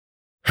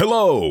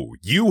Hello,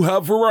 you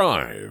have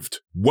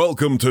arrived.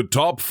 Welcome to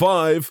Top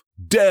 5,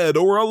 Dead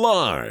or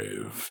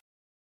Alive.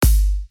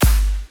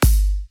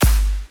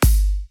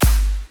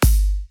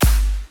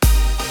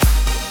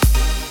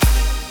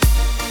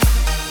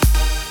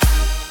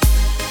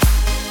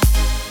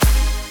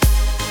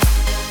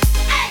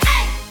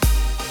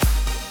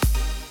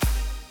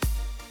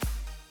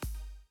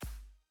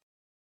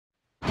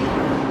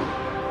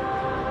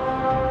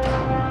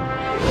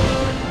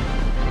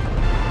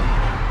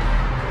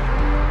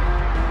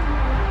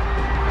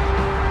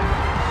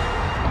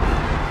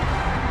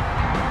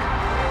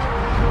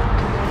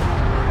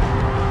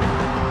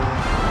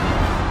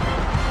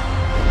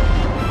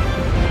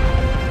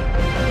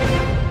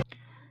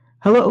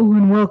 Hello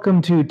and welcome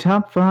to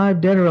Top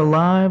 5 Dead or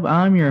Alive.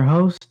 I'm your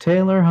host,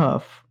 Taylor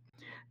Huff.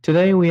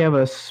 Today we have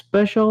a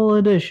special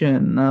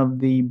edition of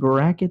the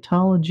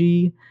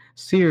bracketology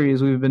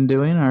series we've been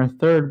doing, our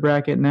third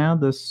bracket now,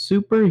 the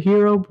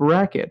superhero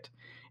bracket.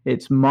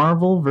 It's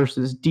Marvel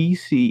versus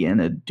DC and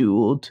a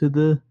duel to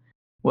the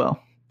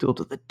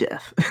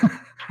death.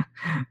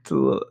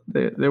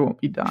 They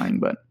won't be dying,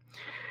 but...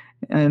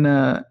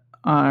 And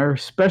our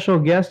special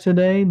guest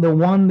today, the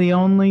one, the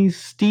only,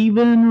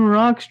 Steven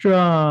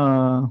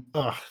Rockstra.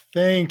 Oh,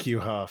 thank you,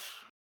 Huff.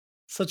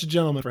 Such a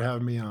gentleman for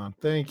having me on.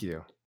 Thank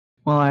you.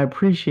 Well, I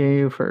appreciate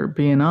you for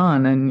being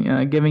on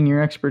and giving your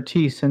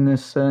expertise in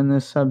this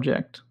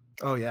subject.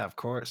 Oh yeah, of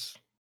course.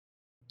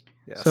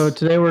 Yes. So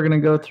today we're going to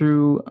go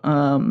through.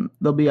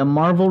 There'll be a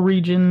Marvel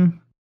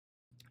region.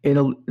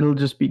 It'll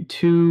just be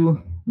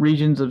 2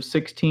 regions of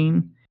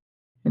 16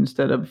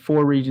 instead of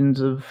 4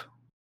 regions of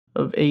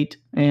 8,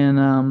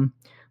 and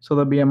so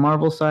there'll be a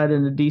Marvel side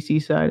and a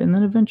DC side, and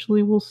then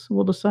eventually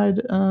we'll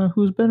decide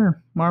who's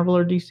better, Marvel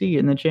or DC,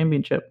 in the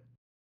championship.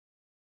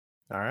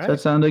 All right. Does that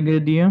sound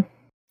good to you?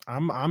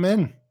 I'm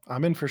in.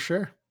 I'm in for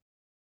sure.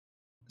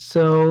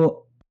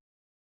 So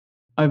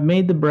I've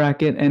made the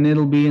bracket, and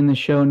it'll be in the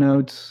show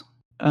notes.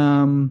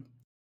 I've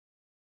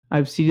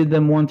seeded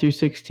them 1 through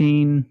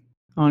 16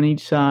 on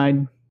each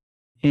side,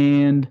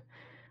 and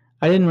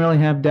I didn't really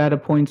have data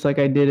points like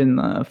I did in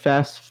the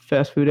fast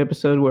food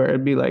episode where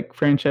it'd be like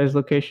franchise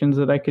locations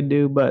that I could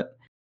do, but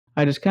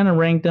I just kind of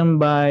ranked them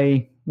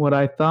by what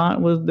I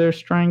thought was their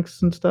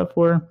strengths and stuff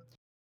were.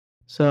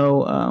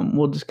 So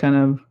we'll just kind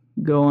of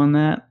go on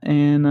that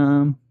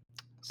and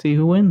see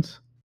who wins.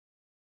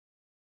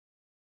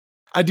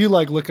 I do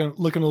like looking a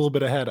little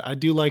bit ahead. I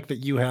do like that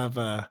you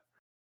have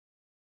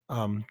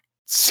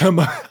some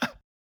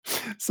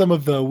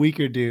of the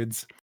weaker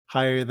dudes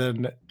higher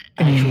than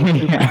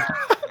actual.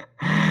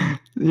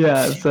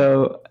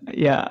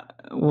 Yeah,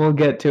 we'll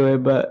get to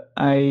it, but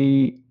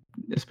I,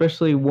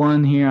 especially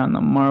one here on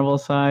the Marvel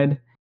side,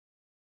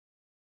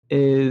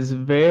 is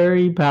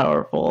very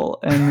powerful.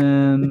 And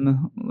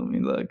then, let me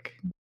look.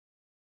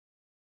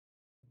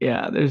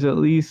 Yeah, there's at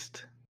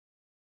least,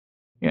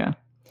 yeah.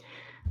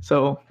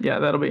 So, yeah,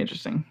 that'll be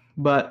interesting.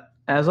 But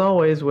as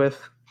always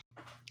with,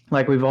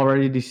 like we've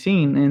already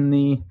seen in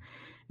the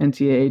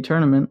NCAA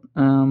tournament,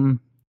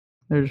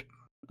 there's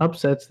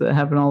upsets that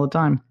happen all the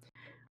time.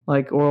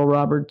 Like Oral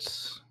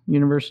Roberts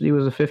University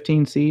was a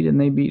 15 seed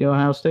and they beat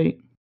Ohio State.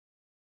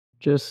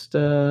 Just,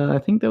 I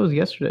think that was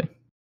yesterday.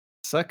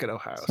 Suck at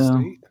Ohio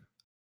State.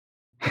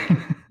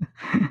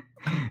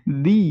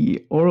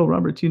 The Oral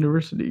Roberts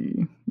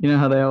University. You know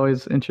how they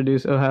always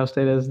introduce Ohio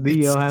State as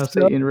the Ohio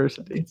State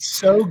University. It's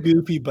so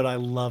goofy, but I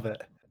love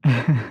it.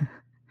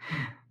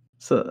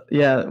 So,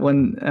 yeah,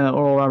 when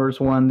Oral Roberts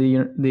won,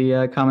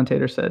 the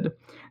commentator said,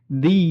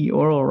 the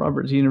Oral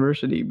Roberts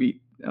University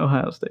beat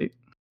Ohio State.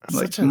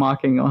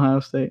 Mocking Ohio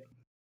State.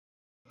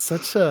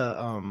 Such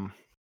a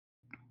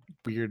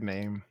weird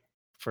name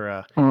for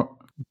a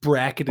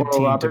bracketed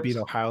team Roberts to beat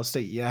Ohio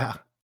State. Yeah.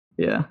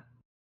 Yeah.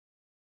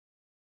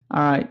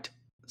 All right.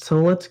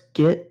 So let's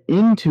get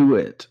into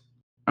it.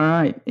 All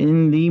right.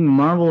 In the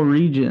Marvel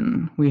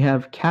region, we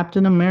have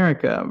Captain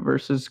America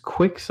versus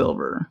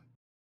Quicksilver.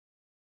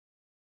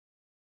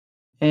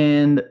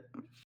 And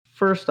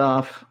first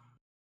off,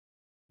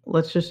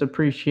 let's just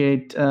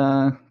appreciate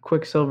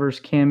Quicksilver's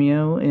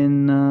cameo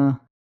in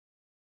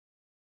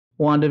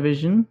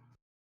WandaVision.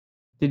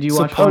 Did you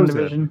watch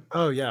WandaVision?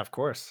 Oh, yeah, of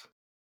course.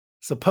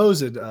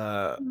 Supposed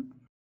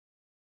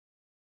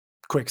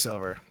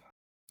Quicksilver.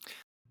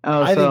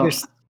 Oh, I think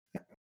there's...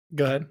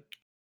 Go ahead.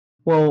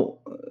 Well,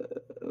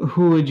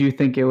 who would you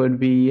think it would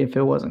be if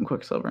it wasn't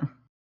Quicksilver?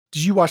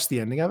 Did you watch the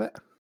ending of it?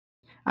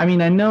 I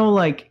mean, I know,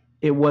 like,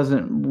 it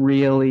wasn't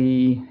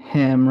really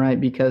him, right?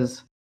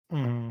 Because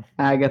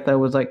Agatha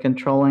was like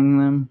controlling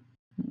them.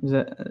 Is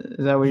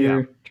that what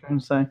you're trying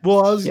to say?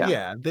 Well,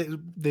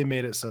 they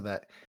made it so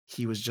that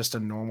he was just a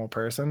normal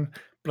person,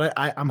 but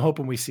I'm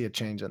hoping we see a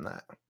change in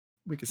that.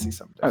 We could see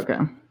something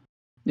different. Okay.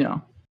 Yeah.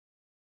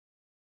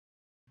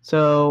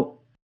 So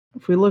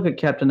if we look at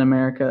Captain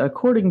America,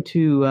 according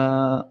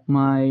to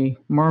my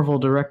Marvel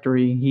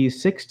directory,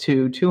 he's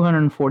 6'2",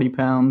 240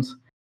 pounds,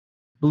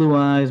 blue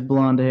eyes,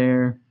 blonde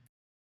hair.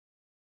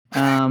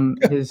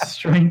 His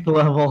strength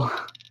level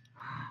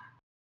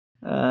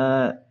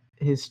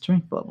his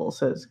strength level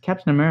says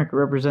Captain America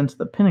represents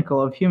the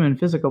pinnacle of human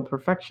physical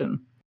perfection.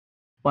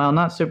 While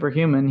not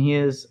superhuman, he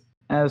is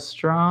as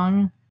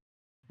strong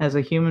as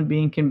a human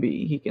being can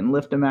be. He can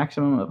lift a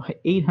maximum of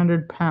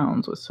 800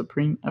 pounds with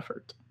supreme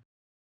effort.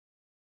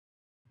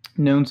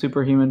 Known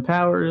superhuman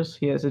powers,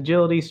 he has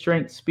agility,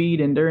 strength,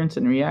 speed, endurance,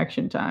 and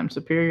reaction time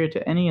superior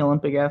to any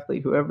Olympic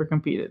athlete who ever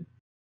competed.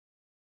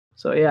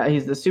 So yeah,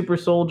 he's the super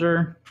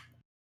soldier,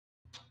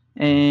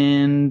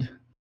 and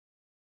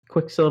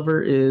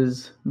Quicksilver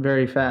is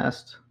very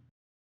fast.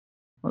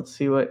 Let's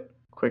see what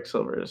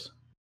Quicksilver's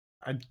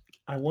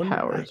I wonder.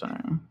 powers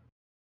are.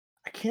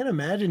 I can't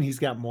imagine he's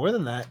got more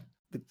than that.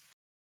 But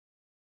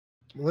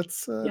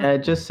let's. Yeah,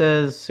 it just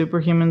says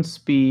superhuman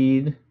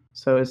speed.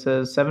 So it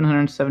says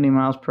 770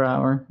 miles per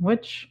hour,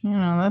 which,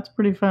 that's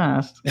pretty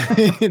fast.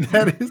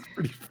 That is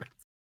pretty fast.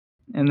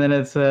 And then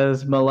it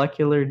says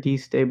molecular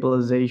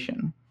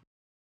destabilization.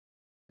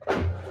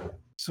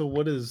 So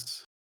what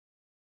is?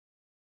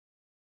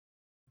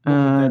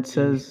 What It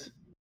says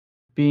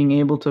being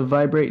able to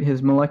vibrate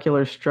his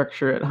molecular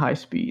structure at high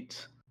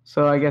speeds.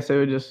 So I guess it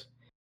would just.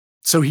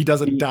 So he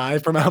doesn't die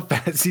from how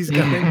fast he's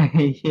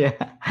going? Yeah,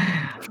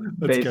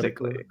 That's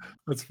basically. Cool.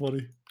 That's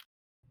funny.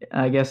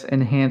 I guess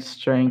enhanced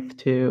strength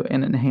too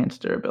and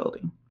enhanced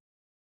durability.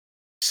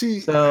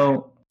 See,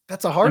 so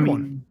that's a hard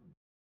one.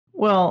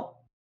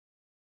 Well,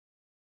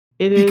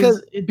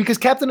 it because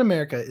Captain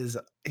America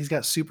he's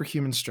got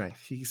superhuman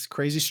strength. He's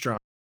crazy strong.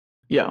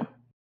 Yeah.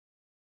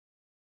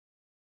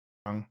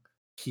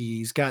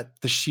 He's got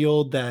the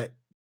shield that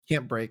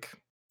can't break,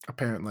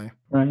 apparently.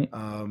 Right.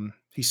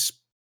 He's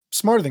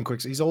smarter than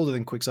Quicksilver. He's older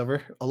than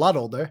Quicksilver, a lot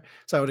older.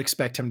 So I would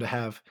expect him to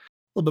have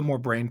a little bit more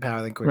brain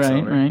power than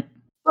Quicksilver. Right.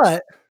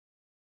 But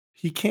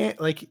he can't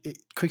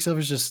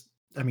Quicksilver's just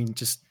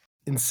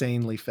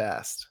insanely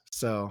fast.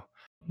 So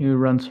you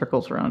run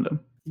circles around him.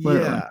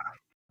 Literally.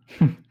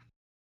 Yeah.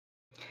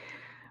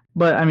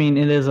 But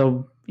it is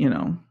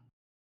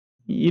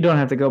you don't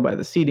have to go by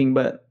the seeding,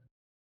 but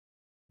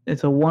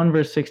it's a 1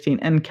 versus 16,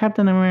 and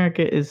Captain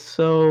America is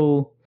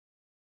so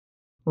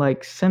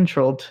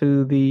central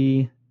to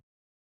the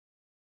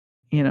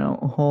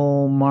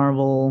whole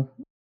Marvel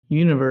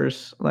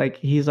universe.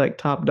 He's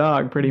top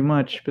dog pretty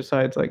much,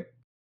 besides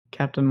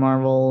Captain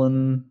Marvel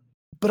and.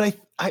 But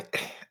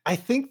I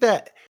think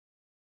that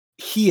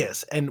he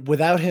is, and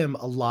without him,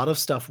 a lot of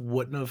stuff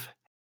wouldn't have.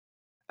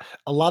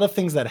 A lot of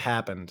things that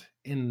happened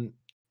in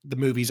the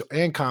movies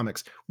and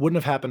comics wouldn't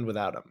have happened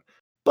without him.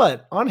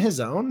 But on his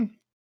own,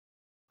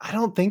 I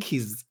don't think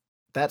he's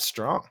that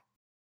strong.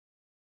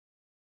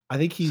 I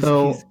think he's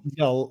got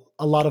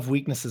a lot of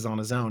weaknesses on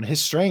his own. His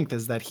strength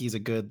is that he's a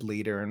good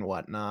leader and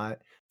whatnot.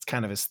 It's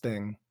kind of his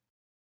thing.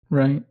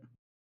 Right.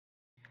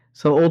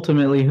 So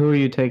ultimately, who are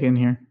you taking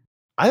here?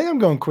 I think I'm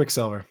going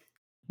Quicksilver.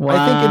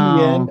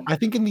 Wow. I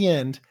think in the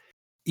end,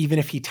 even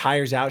if he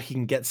tires out, he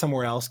can get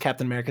somewhere else.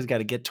 Captain America's got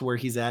to get to where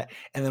he's at.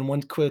 And then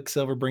once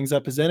Quicksilver brings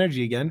up his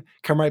energy again,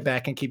 come right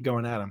back and keep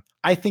going at him.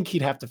 I think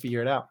he'd have to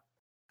figure it out.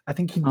 I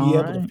think he'd be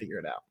able to figure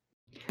it out.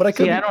 But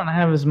I don't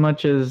have as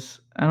much as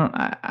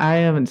I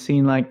haven't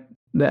seen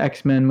the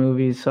X-Men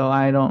movies, so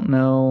I don't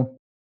know.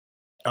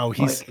 Oh,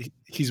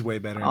 he's way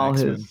better in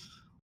X-Men.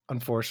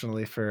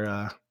 Unfortunately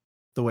for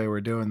the way we're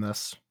doing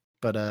this.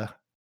 But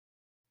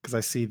because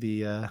I see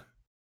the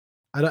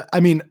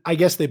I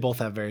guess they both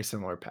have very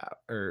similar power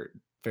or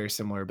very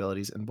similar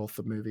abilities in both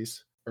the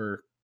movies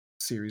or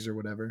series or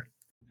whatever.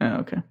 Oh,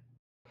 okay.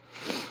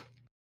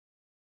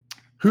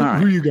 Who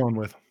are you going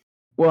with?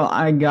 Well,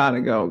 I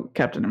gotta go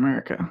Captain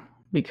America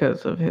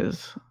because of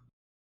his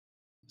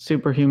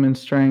superhuman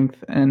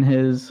strength and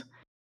his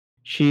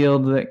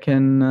shield that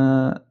can,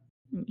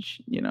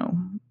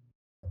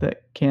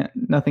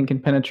 nothing can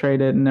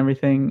penetrate it and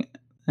everything.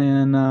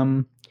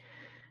 And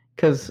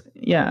because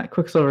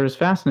Quicksilver is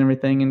fast and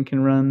everything and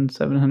can run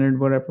 700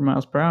 whatever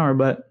miles per hour,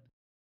 but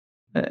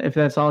if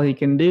that's all he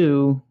can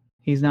do,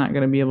 he's not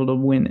going to be able to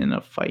win in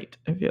a fight,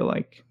 I feel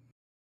like.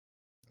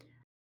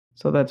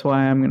 So that's why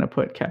I'm going to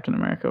put Captain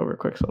America over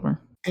Quicksilver.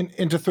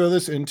 And to throw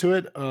this into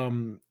it,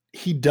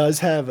 he does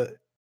have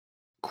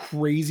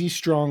crazy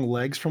strong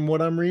legs from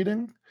what I'm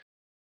reading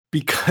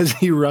because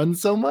he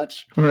runs so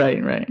much.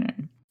 Right.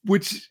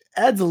 Which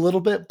adds a little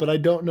bit, but I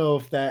don't know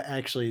if that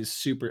actually is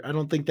super. I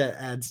don't think that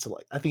adds to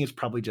I think it's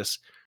probably just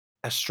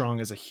as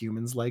strong as a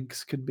human's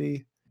legs could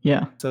be.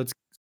 Yeah.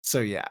 So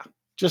yeah.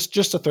 Just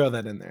to throw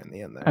that in there in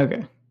the end there.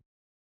 Okay.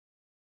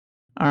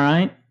 All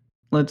right.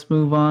 Let's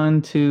move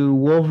on to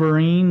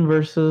Wolverine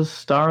versus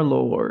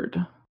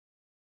Star-Lord.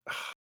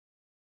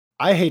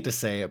 I hate to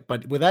say it,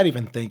 but without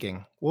even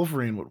thinking,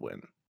 Wolverine would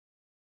win.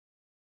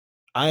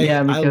 I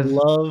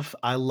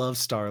love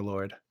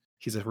Star-Lord.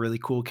 He's a really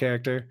cool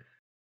character.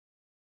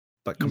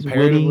 But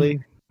comparatively,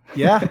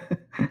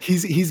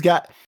 he's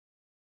got.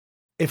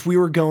 If we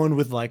were going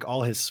with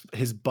all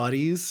his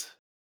buddies,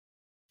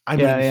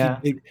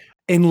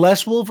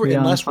 unless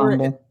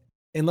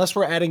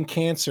we're adding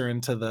Cancer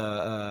into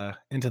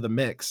the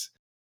mix.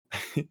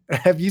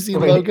 Have you seen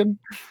Logan?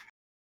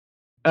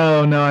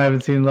 Oh no, I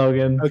haven't seen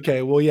Logan.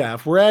 Okay, well, yeah.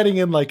 If we're adding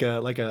in like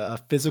a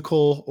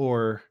physical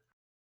or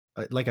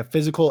like a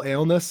physical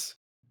illness,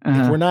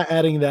 if we're not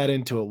adding that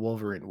into it,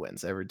 Wolverine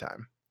wins every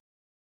time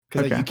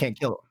because Okay. you can't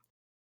kill him.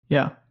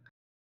 Yeah.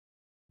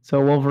 So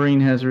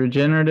Wolverine has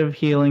regenerative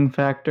healing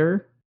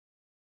factor,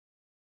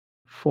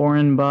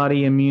 foreign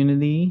body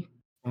immunity,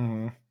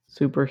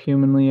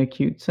 superhumanly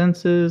acute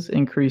senses,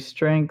 increased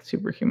strength,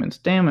 superhuman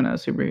stamina,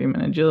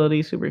 superhuman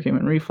agility,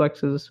 superhuman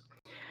reflexes,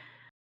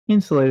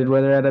 insulated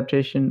weather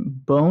adaptation,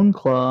 bone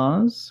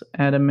claws,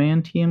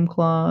 adamantium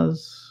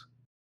claws,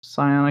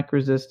 psionic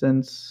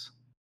resistance,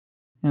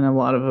 and a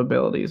lot of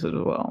abilities as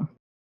well.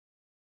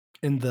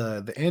 And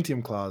the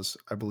Antium claws,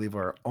 I believe,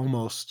 are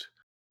almost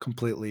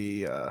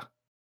completely. I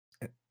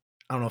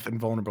don't know if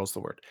invulnerable is the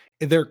word.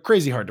 They're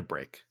crazy hard to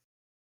break.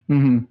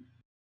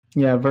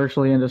 Yeah,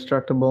 virtually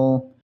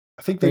indestructible.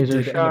 I think they Razor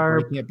did end up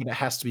sharp. breaking it, but it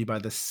has to be by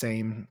the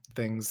same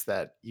things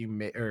that you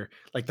made, or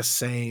like the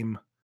same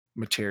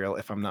material,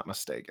 if I'm not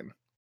mistaken.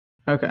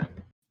 Okay,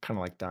 Kind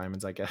of like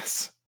diamonds, I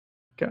guess.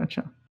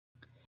 gotcha.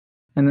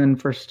 And then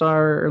for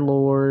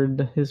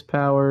Star-Lord, his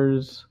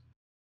powers,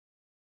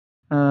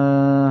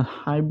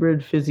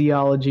 hybrid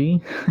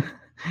physiology.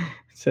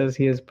 It says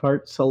he is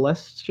part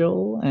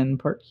celestial and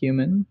part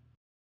human.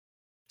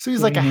 So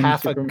he's like a giving him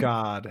half a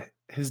god.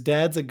 His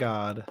dad's a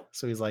god,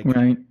 so he's like,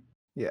 right.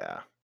 yeah.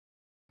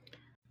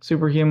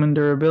 Superhuman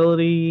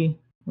durability,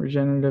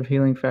 regenerative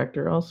healing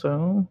factor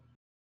also.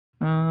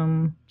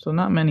 So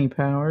not many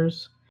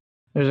powers.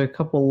 There's a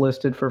couple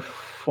listed for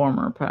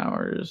former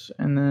powers,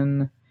 and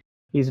then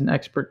he's an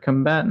expert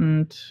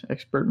combatant,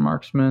 expert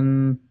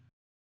marksman,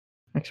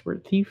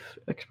 expert thief,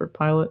 expert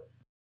pilot.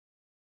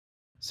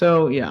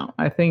 So yeah,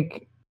 I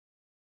think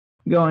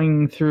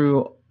going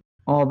through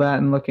all that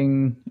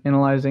and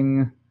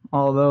analyzing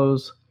all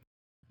those,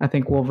 I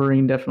think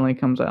Wolverine definitely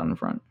comes out in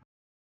front.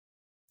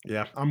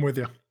 Yeah, I'm with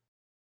you.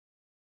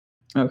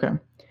 Okay.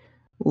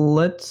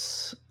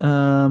 Let's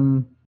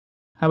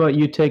how about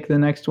you take the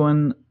next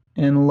one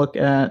and look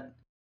at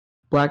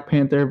Black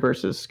Panther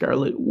versus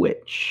Scarlet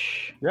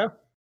Witch. Yeah.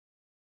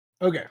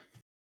 Okay.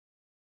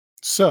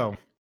 So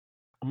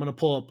I'm gonna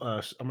pull up.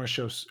 I'm gonna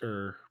show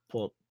or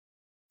pull up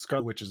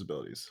Scarlet Witch's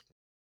abilities.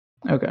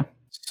 Okay.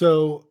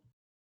 So,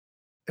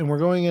 and we're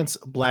going against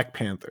Black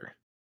Panther.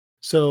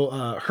 So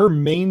her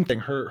main thing,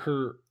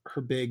 her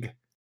big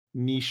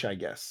niche, I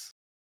guess,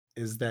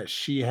 is that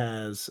she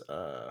has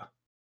I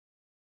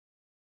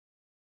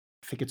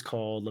think it's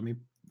called,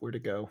 where'd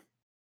it go?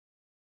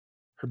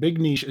 Her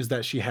big niche is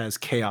that she has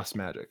chaos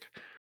magic,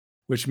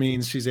 which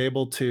means she's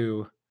able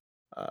to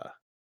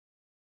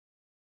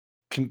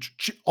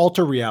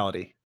alter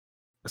reality,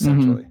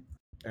 essentially.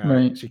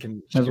 Right. She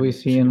can, As we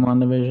see in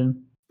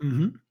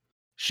WandaVision.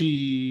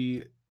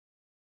 She,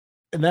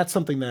 and that's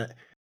something that,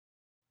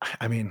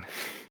 I mean,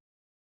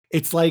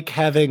 it's like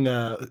having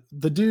the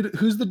dude,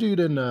 who's the dude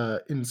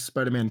in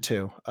Spider-Man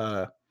 2,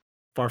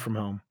 Far From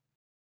Home.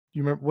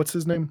 You remember what's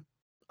his name?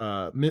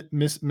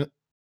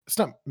 It's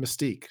not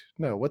Mystique.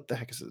 No, what the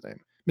heck is his name?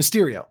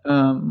 Mysterio.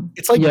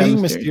 It's like being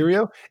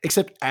Mysterio,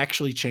 except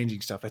actually changing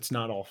stuff. It's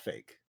not all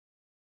fake.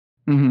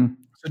 So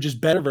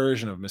just better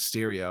version of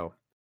Mysterio,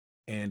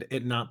 and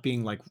it not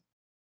being like,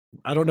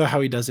 I don't know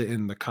how he does it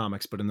in the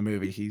comics, but in the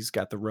movie, he's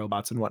got the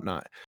robots and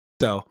whatnot.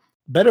 So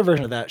better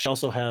version of that. She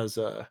also has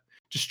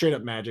just straight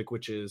up magic,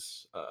 which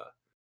is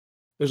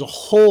there's a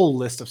whole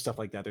list of stuff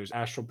like that. There's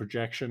astral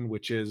projection,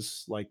 which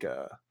is like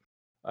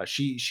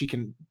she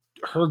can,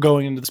 her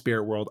going into the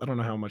spirit world. I don't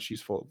know how much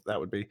useful that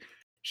would be.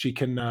 She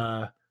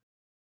can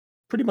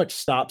pretty much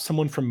stop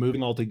someone from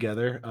moving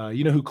altogether.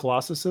 You know who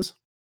Colossus is?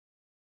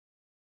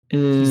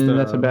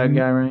 That's a bad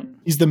guy, right?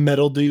 He's the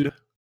metal dude.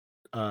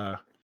 I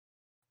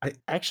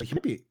actually, he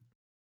might be.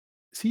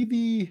 Is he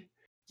the?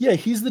 Yeah,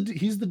 he's the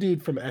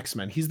dude from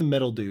X-Men. He's the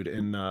metal dude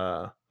in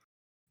Deadpool.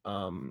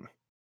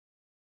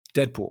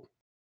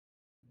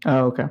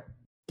 Oh, okay.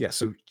 Yeah,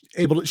 so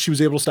she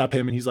was able to stop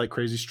him, and he's like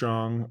crazy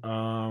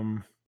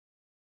strong.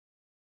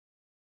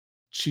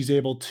 She's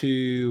able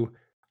to,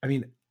 I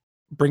mean,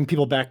 bring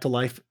people back to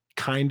life,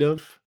 kind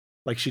of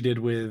like she did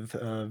with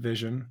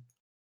Vision.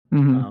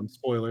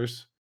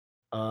 Spoilers.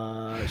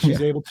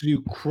 She's able to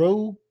do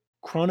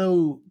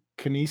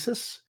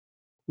chronokinesis,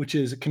 which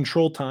is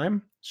control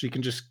time. She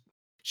can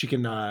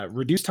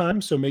reduce time,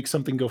 so make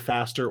something go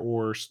faster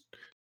or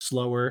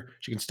slower.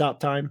 She can stop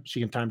time. She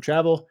can time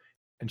travel,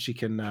 and she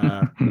can.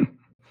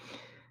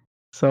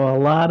 So a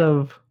lot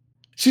of.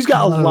 She's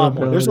got a lot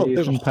more. There's a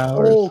whole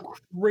powers.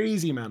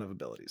 crazy amount of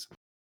abilities.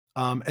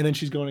 And then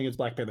she's going against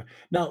Black Panther.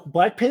 Now,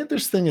 Black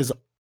Panther's thing is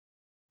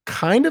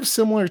kind of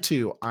similar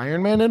to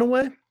Iron Man in a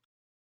way.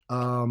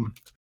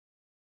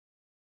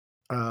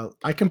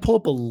 I can pull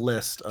up a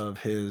list of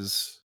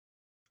his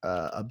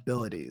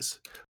abilities,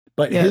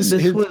 but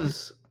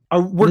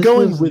we're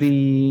going with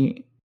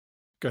the.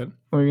 Good.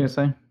 What were you gonna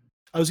say?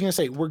 I was gonna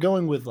say we're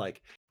going with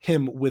like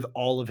him with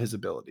all of his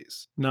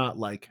abilities, not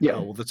like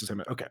oh well, this is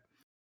him. Okay.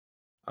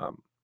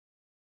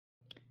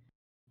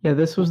 Yeah,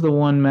 this was the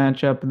one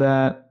matchup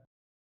that,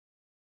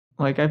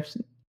 like,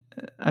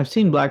 I've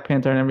seen Black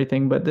Panther and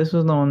everything, but this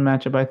was the one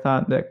matchup I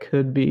thought that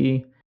could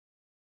be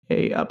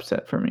a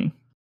upset for me.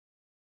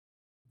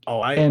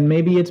 And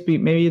maybe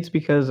it's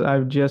because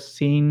I've just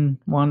seen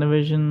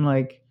WandaVision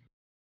like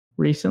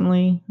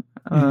recently,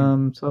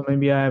 so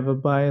maybe I have a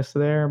bias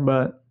there.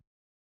 But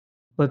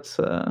let's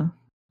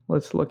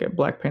look at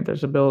Black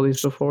Panther's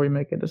abilities before we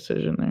make a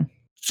decision there.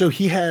 So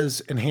he has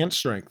enhanced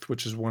strength,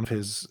 which is one of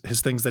his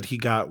things that he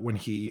got when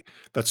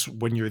that's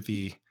when you're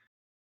the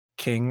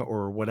king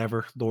or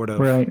whatever, lord of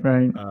Right.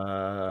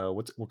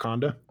 what's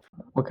Wakanda.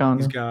 He's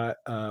Wakanda. got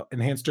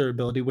enhanced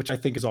durability, which I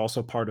think is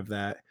also part of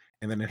that,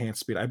 and then enhanced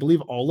speed. I believe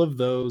all of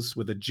those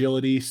with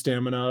agility,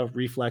 stamina,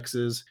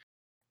 reflexes,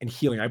 and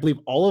healing. I believe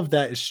all of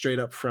that is straight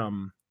up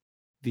from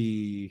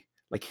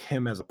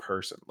him as a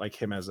person, like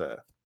him as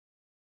a.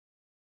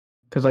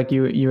 Because like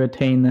you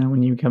attain that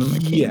when you become a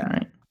king,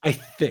 right? I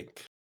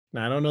think.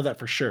 Now I don't know that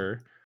for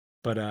sure,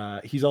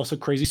 but he's also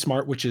crazy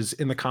smart, which is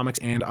in the comics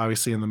and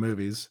obviously in the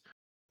movies.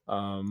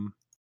 But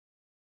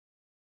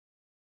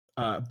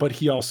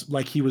he also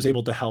he was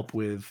able to help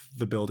with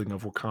the building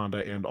of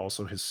Wakanda and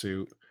also his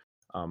suit.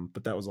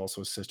 But that was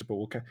also assisted. But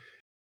okay.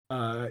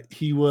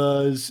 He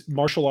was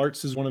martial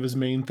arts is one of his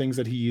main things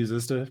that he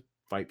uses to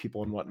fight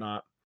people and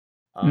whatnot.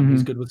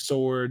 He's good with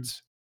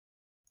swords.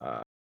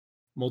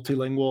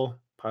 Multilingual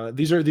pilot.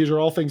 These are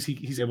all things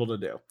he's able to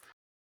do.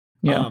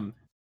 Yeah.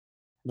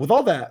 With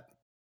all that,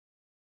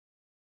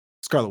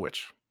 Scarlet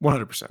Witch,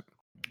 100%.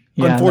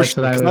 Yeah,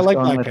 unfortunately, because I like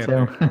Black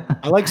Panther. Panther.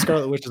 I like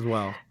Scarlet Witch as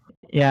well.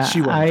 Yeah,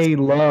 She wins. I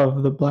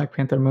love the Black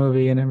Panther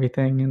movie and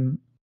everything,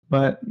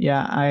 but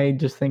yeah, I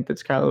just think that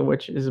Scarlet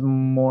Witch is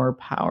more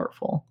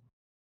powerful.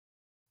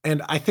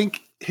 And I think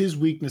his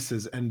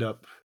weaknesses end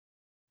up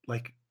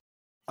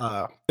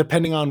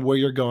depending on where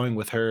you're going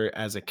with her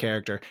as a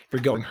character. If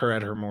you're going her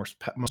at her most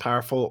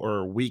powerful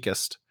or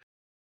weakest,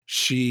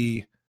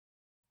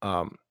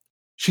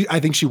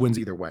 I think she wins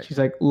either way. She's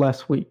like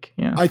less weak.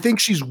 Yeah. I think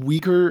she's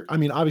weaker. I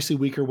mean, obviously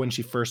weaker when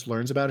she first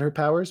learns about her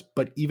powers,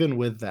 but even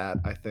with that,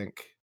 I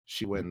think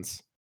she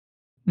wins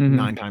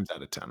 9 times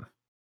out of 10.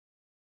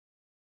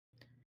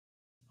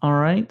 All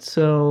right,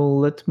 so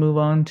let's move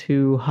on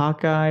to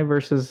Hawkeye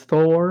versus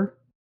Thor.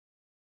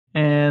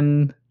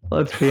 And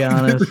let's be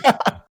honest,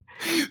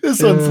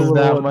 this one's a little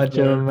not much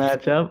of a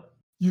matchup.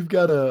 You've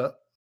got a.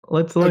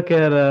 Let's look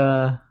at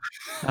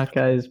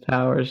Hawkeye's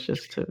powers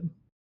just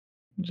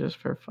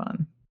for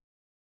fun.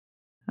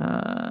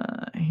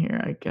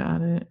 Here, I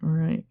got it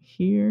right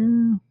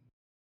here.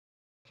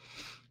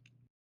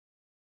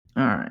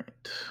 All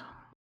right.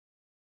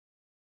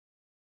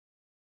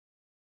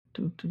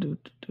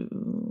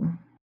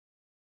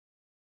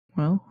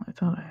 Well, I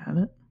thought I had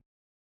it.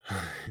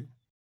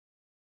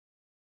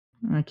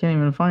 I can't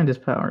even find his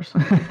powers. I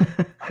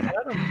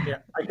got him. Yeah,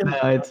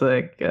 it's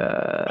like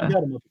I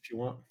got him up if you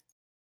want.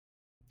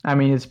 I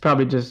mean, it's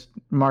probably just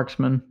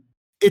marksman.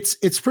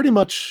 It's pretty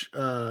much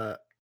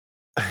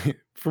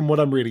from what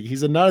I'm reading,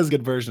 he's a not as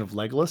good version of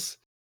Legolas,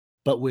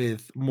 but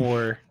with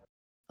more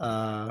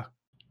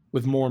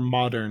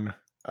modern.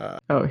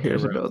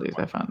 Here's abilities.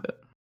 I found it.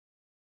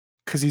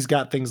 Because he's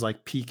got things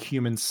like peak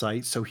human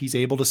sight, so he's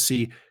able to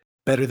see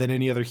better than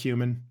any other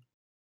human.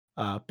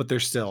 But they're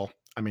still,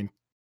 I mean,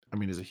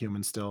 as a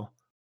human still.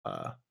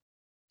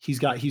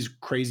 He's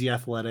crazy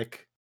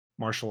athletic,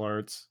 martial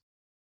arts.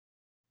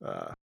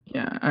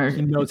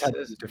 He knows how to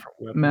use different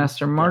weapons.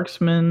 Master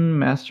marksman,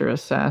 master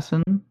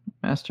assassin,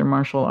 master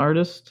martial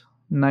artist,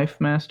 knife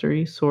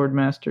mastery, sword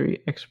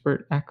mastery,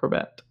 expert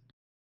acrobat,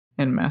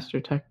 and master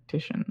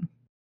tactician,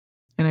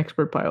 and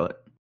expert pilot.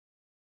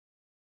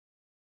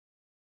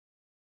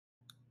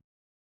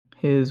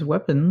 His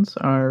weapons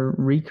are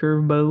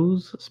recurve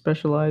bows,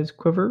 specialized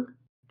quiver,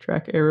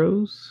 track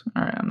arrows.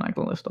 All right, I'm not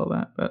going to list all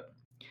that, but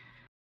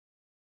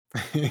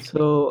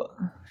so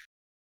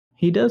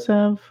he does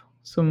have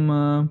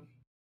some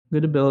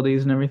good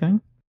abilities and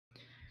everything.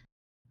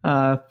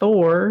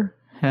 Thor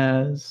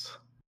has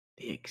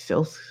the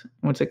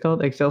what's it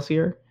called?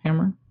 Excelsior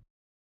hammer.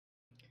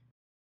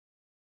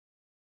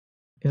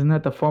 Isn't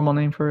that the formal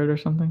name for it or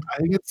something? I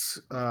think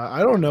it's I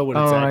don't know what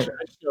it's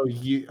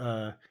actually.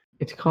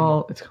 It's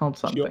called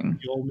something.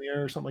 Mjolnir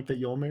or something like that.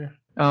 Mjolnir.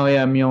 Oh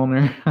yeah,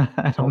 Mjolnir.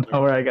 I don't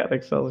know where I got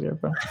Excelsior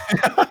from.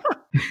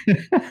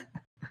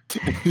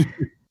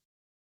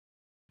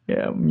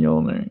 Yeah,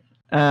 Mjolnir.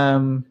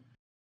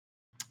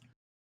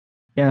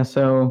 Yeah,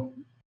 so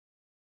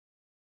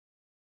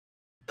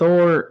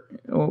Thor,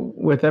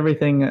 with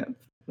everything,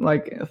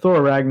 like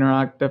Thor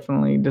Ragnarok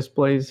definitely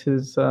displays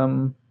his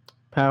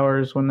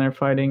powers when they're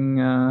fighting,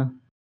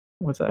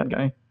 what's that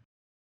guy?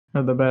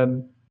 Or the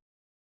bad...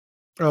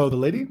 Oh, the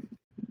lady?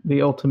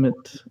 The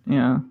ultimate,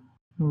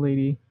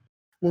 lady.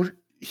 Well,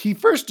 he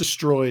first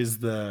destroys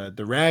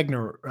the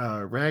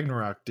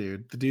Ragnarok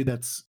dude, the dude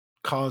that's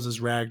causes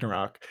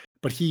Ragnarok,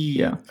 but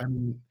he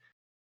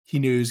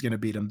knew he was gonna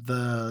beat him.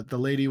 The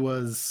lady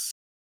was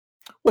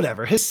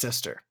whatever, his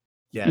sister.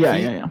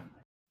 Yeah.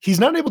 He's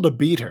not able to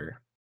beat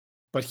her,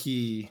 but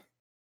there's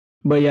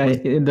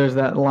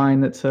that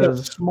line that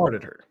says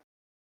smarted her.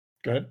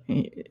 Go ahead.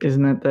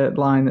 Isn't that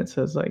line that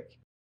says like,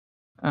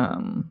 I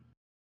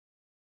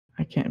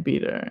can't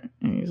beat her,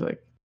 and he's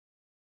like,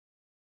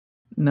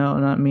 No,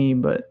 not me,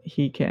 but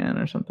he can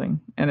or something.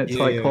 And it's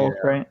like Yeah, Hulk,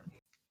 right?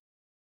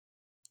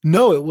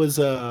 No, it was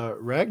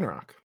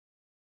Ragnarok.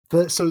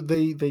 So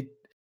they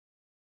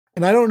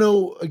and I don't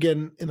know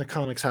again in the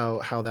comics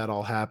how that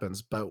all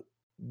happens, but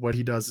what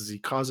he does is he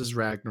causes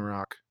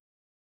Ragnarok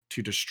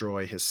to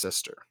destroy his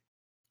sister,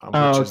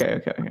 Oh, which is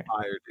okay. the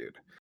fire dude.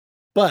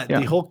 But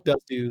the Yeah. Hulk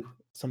does do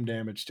some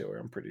damage to her,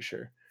 I'm pretty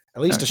sure.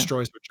 At least Okay.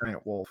 destroys the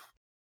giant wolf.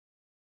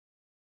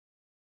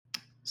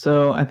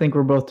 So I think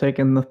we're both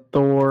taking the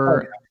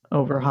Thor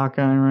over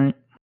Hawkeye, right?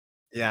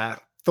 Yeah.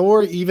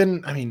 Thor,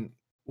 even I mean,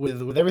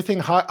 with everything,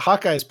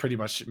 Hawkeye's pretty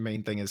much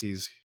main thing is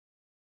he's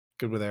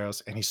good with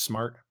arrows and he's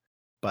smart.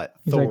 But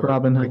He's like Thor,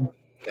 Robin Hood.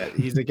 yeah,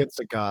 he's against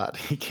a god.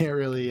 He can't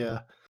really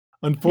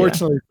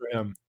unfortunately for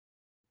him,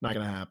 not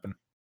gonna happen.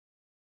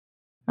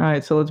 All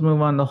right, so let's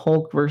move on to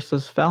Hulk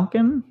versus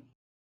Falcon.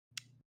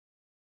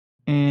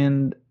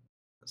 And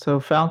so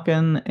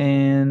Falcon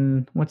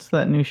and what's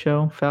that new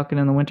show? Falcon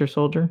and the Winter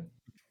Soldier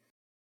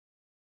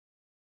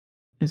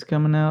is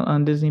coming out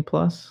on Disney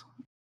Plus.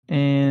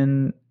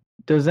 And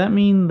does that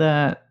mean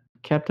that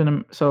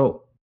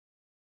so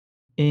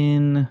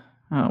in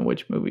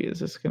which movie is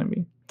this going to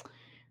be?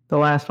 The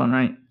last one,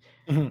 right?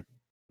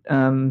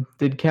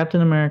 Did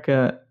Captain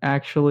America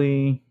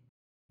actually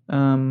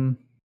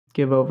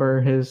give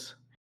over his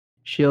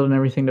shield and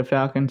everything to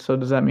Falcon? So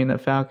does that mean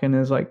that Falcon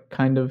is like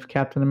kind of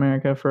Captain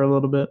America for a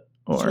little bit?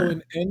 Or So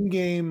in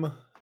Endgame,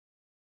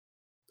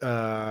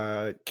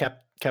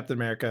 Captain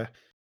America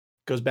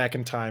goes back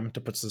in time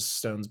to puts the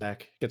stones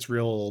back, gets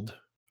real old,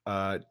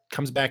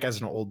 comes back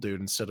as an old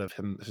dude instead of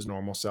his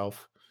normal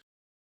self.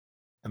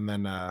 And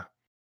then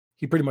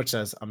he pretty much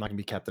says, I'm not gonna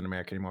be Captain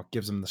America anymore,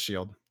 gives him the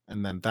shield.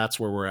 And then that's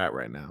where we're at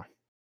right now.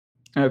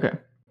 okay.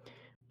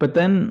 But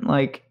then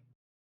like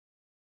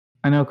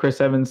I know Chris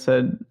Evans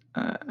said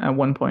at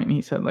one point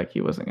he said like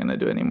he wasn't going to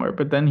do it anymore,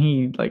 but then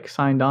he like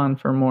signed on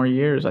for more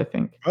years, I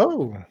think.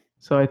 Oh,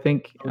 So I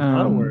think I was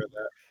not aware of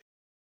that.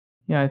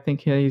 yeah, I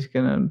think he's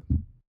gonna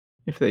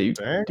if they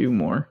Dang, do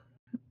more,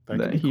 that could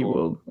that be he cool.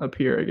 will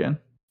appear again.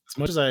 As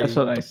much as That's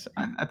what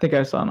I think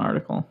I saw an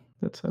article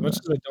that said as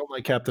that. I don't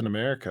like Captain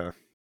America,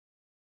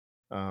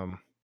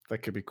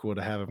 that could be cool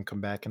to have him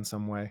come back in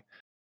some way.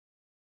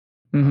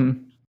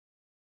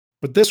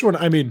 But this one,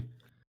 I mean,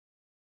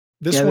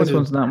 this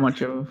one's not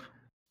much of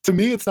to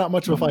me, it's not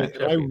much of a fight.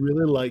 matchup I either.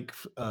 really like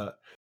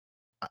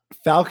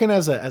Falcon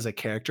as a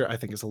character. I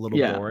think is a little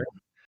boring,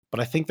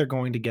 but I think they're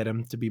going to get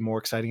him to be more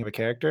exciting of a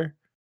character.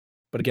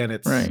 But again,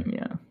 it's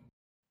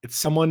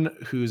someone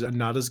who's a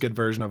not as good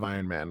version of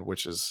Iron Man,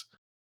 which is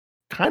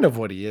kind of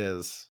what he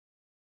is.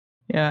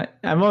 Yeah,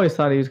 I've always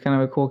thought he was kind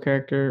of a cool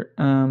character.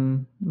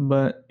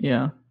 But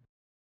yeah.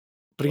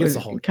 But against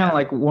the Hulk, kind of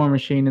like War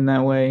Machine in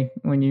that way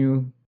when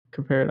you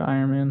compare it to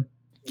Iron Man.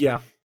 Yeah,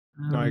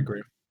 no, I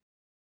agree.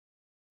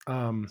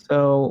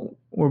 So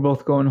we're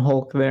both going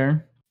Hulk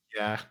there.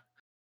 Yeah,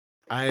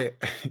 I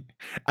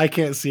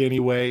can't see any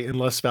way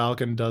unless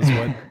Falcon does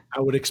what I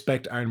would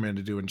expect Iron Man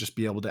to do and just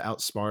be able to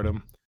outsmart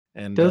him.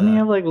 And doesn't he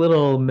have like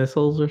little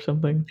missiles or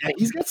something? Yeah,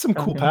 he's got some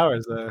cool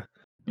powers.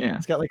 Yeah,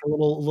 he's got like a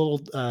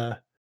little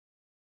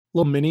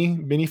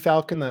mini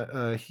Falcon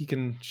that he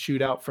can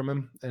shoot out from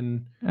him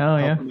and help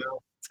him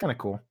out. It's kind of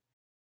cool,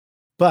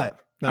 but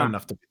not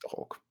enough to beat the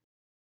Hulk.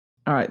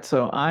 All right,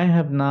 so I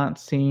have not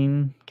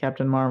seen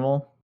Captain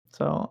Marvel,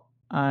 so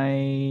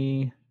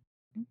I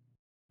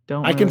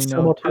don't really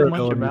know too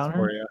much about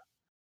her.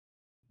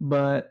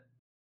 But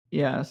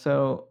yeah,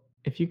 so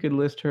if you could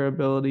list her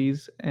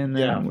abilities, and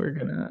then we're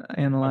gonna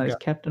analyze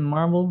Captain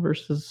Marvel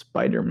versus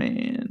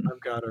Spider-Man. I've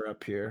got her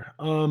up here.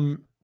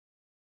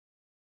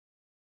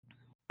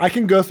 I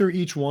can go through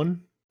each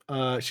one.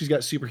 She's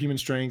got superhuman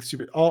strength.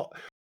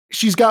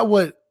 She's got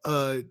what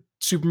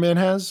Superman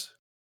has,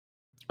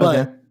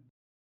 but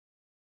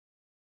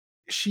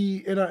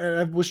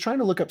I was trying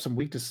to look up some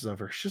weaknesses of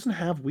her. She doesn't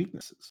have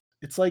weaknesses.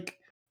 It's like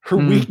her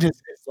weakness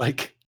is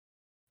like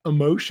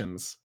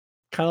emotions,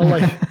 kind of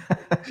like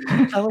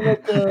our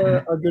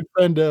good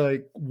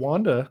friend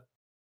Wanda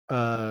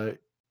or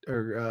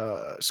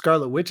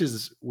Scarlet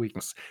Witch's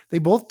weakness. They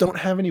both don't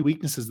have any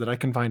weaknesses that I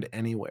can find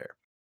anywhere.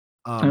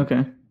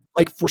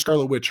 Like for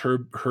Scarlet Witch,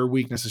 her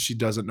weakness is she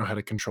doesn't know how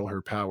to control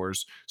her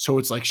powers. So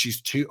it's like she's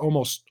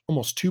almost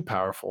too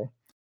powerful.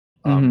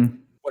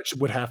 What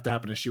would have to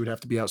happen is she would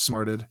have to be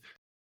outsmarted.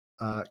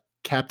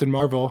 Captain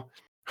Marvel,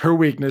 her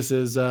weakness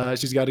is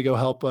she's got to go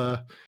help.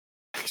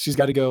 She's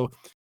got to go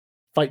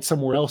fight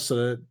somewhere else.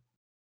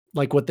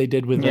 Like what they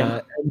did with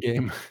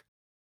Endgame.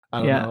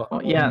 I don't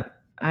know.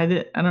 I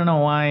don't know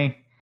why.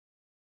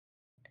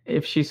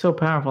 If she's so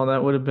powerful,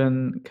 that would have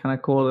been kind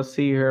of cool to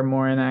see her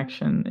more in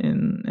action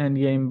in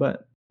Endgame.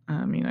 But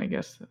I mean, I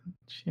guess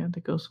she had to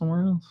go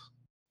somewhere else.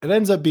 It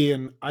ends up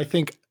being, I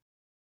think,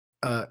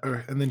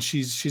 and then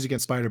she's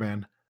against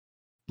Spider-Man.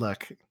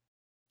 Look,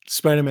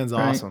 Spider-Man's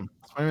awesome.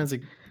 Spider-Man's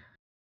like,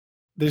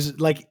 there's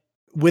like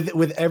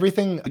with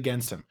everything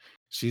against him.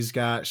 She's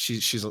been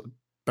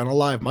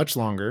alive much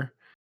longer.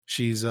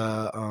 She's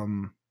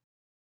pretty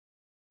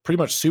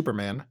much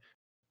Superman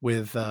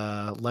with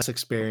less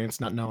experience,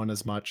 not knowing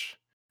as much.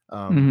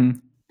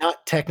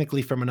 Not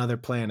technically from another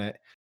planet,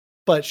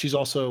 but she's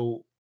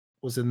also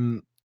was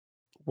in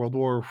World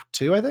War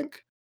II, I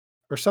think,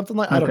 or something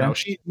like. I don't know.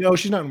 Okay.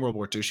 She's not in World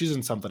War II. She's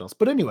in something else.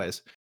 But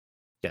anyways,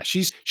 yeah,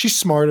 she's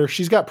smarter.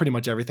 She's got pretty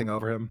much everything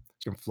over him.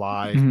 She can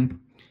fly.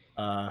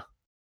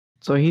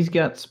 So he's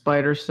got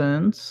spider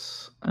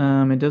sense.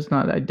 It does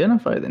not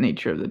identify the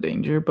nature of the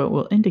danger, but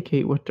will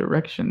indicate what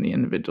direction the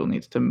individual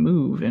needs to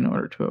move in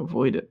order to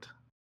avoid it.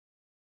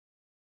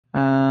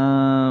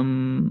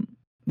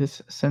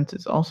 This sense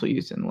is also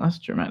used in less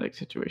dramatic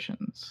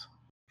situations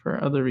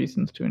for other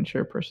reasons to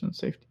ensure person's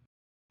safety.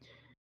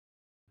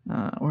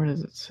 Where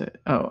does it say?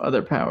 Oh,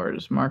 other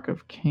powers. Mark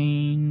of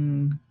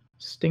Cain,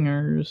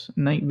 stingers,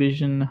 night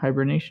vision,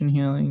 hibernation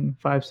healing,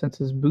 5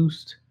 senses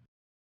boost,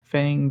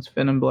 fangs,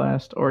 venom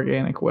blast,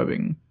 organic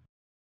webbing,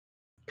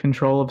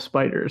 control of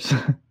spiders.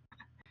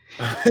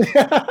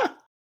 I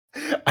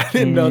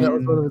didn't know that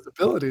was one of his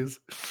abilities.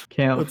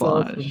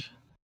 Camouflage. Awesome.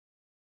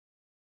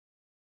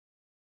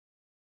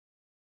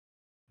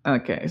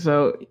 Okay,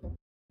 so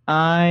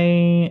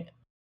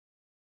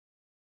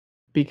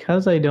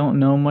because I don't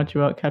know much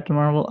about Captain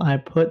Marvel, I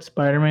put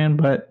Spider-Man,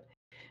 but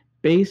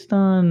based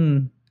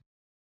on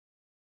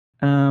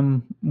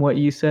what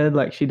you said,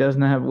 like she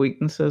doesn't have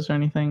weaknesses or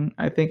anything,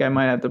 I think I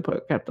might have to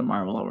put Captain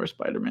Marvel over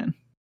Spider-Man.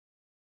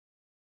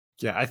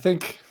 Yeah, I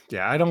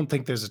don't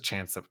think there's a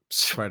chance that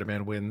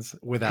Spider-Man wins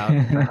without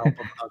the help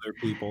of other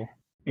people.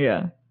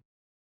 Yeah.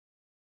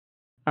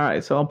 All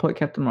right, so I'll put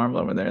Captain Marvel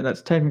over there.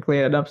 That's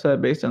technically an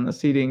upset based on the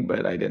seeding,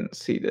 but I didn't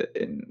seed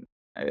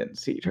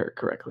her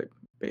correctly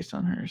based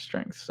on her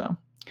strength. So,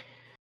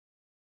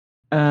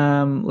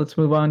 let's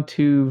move on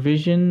to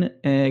Vision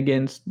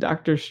against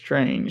Doctor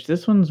Strange.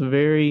 This one's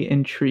very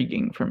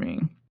intriguing for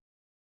me.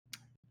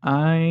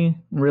 I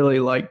really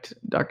liked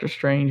Doctor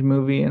Strange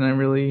movie, and I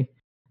really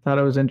thought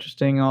it was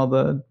interesting. All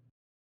the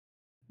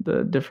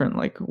different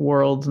like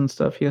worlds and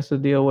stuff he has to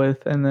deal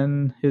with, and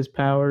then his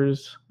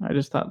powers. I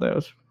just thought that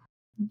was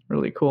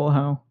really cool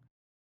how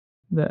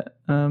that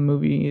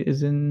movie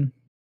is in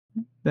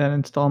that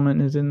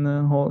installment is in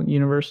the whole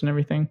universe and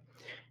everything,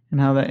 and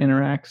how that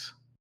interacts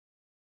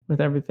with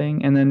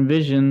everything. And then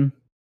Vision,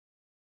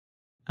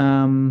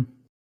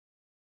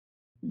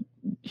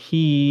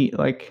 he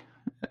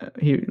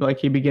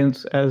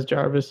begins as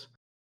Jarvis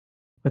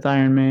with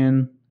Iron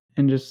Man,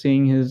 and just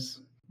seeing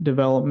his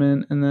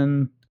development, and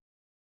then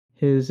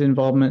his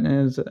involvement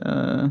as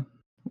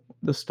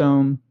the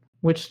stone.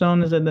 Which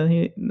stone is it that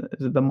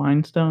is it the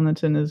Mind Stone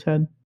that's in his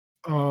head?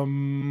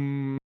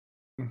 I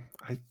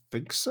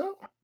think so.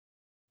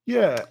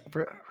 Yeah,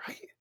 right.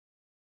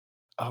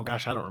 Oh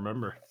gosh, I don't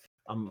remember.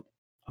 I'm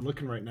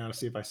looking right now to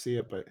see if I see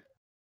it, but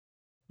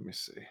let me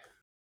see.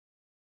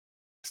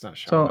 It's not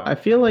showing So up. I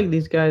feel like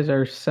these guys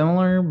are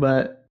similar,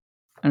 but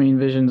I mean,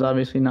 Vision's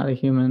obviously not a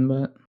human,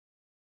 but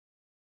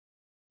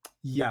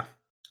yeah.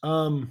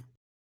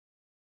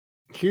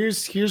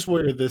 Here's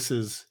where this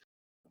is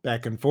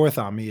back and forth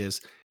on me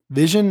is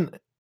Vision.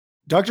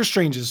 Doctor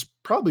Strange is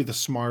probably the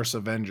smartest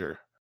Avenger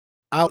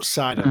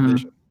outside of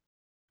Vision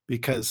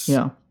because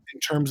yeah, in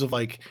terms of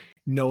like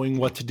knowing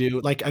what to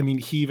do, like I mean,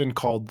 he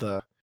told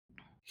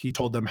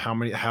them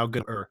how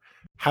good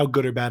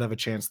or bad of a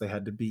chance they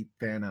had to beat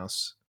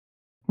Thanos.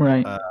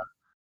 right.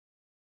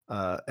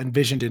 And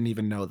Vision didn't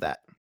even know that.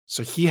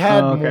 So he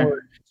had Oh, okay.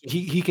 more.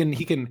 He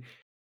can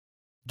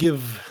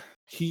give.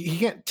 He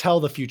can't tell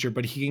the future,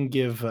 but he can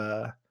give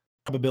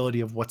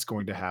probability of what's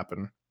going to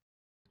happen.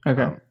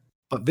 Okay.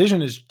 But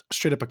Vision is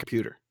straight up a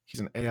computer.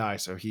 He's an AI,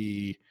 so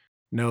he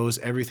knows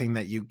everything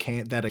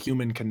that a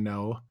human can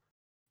know,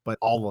 but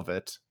all of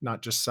it,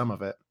 not just some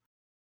of it.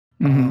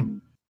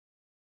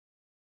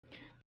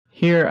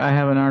 Here I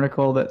have an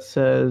article that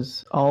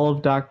says all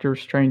of Doctor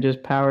Strange's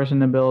powers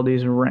and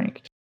abilities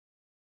ranked.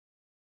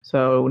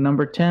 So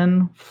number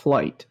 10,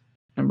 flight.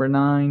 Number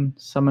 9,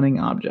 summoning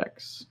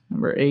objects.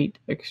 Number 8,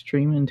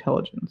 extreme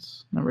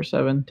intelligence. Number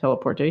 7,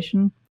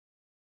 teleportation.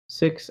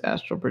 6,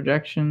 astral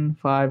projection.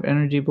 5,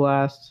 energy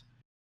blast.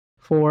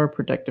 4,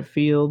 protective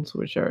fields,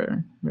 which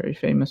are very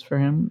famous for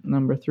him.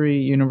 Number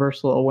 3,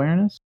 universal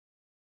awareness.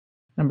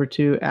 Number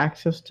 2,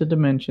 access to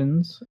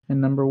dimensions.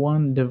 And number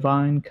 1,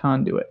 divine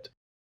conduit.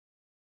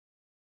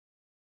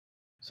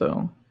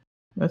 So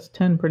that's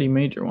 10 pretty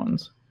major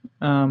ones.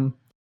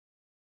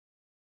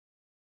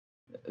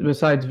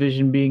 Besides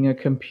Vision being a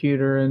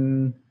computer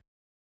and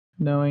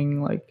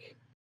knowing like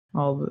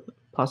all the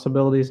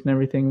possibilities and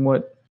everything,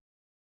 what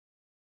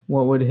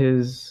would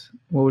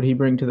he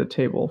bring to the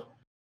table?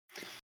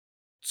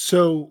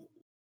 So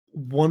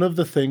one of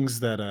the things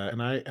that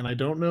and I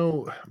don't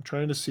know, I'm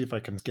trying to see if I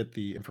can get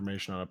the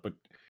information on it, but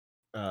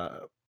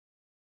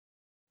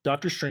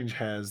Doctor Strange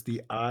has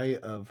the eye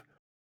of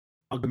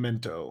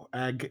Agamemto.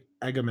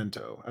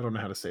 Agamemto. I don't know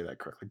how to say that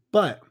correctly.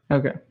 But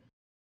Okay.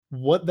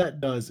 what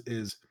that does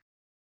is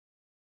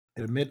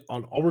it emit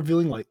on all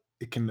revealing light.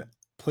 It can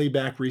play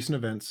back recent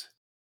events,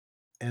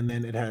 and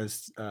then it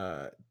has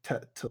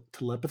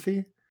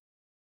telepathy.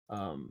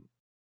 Hold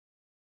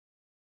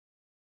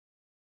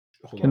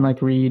Can on.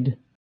 like read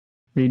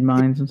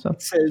minds and stuff.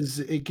 It says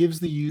it gives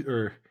the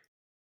user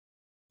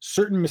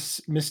certain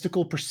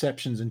mystical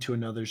perceptions into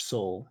another's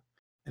soul,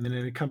 and then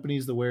it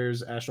accompanies the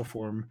wearer's astral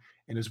form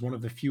and is one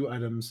of the few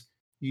items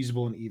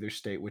usable in either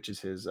state, which is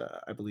his,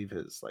 I believe,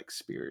 his like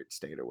spirit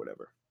state or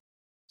whatever.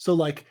 So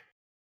like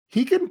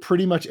he can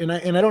pretty much, and I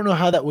don't know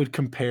how that would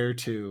compare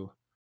to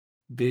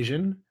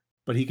Vision,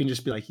 but he can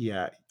just be like,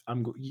 yeah,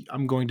 I'm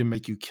going to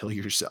make you kill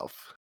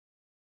yourself.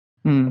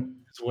 Hmm.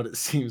 That's what it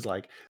seems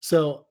like.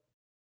 So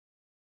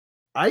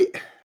I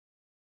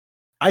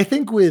I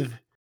think with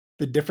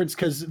the difference,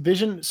 because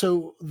Vision,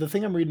 so the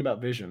thing I'm reading about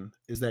Vision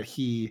is that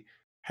he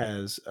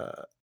has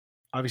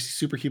obviously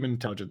superhuman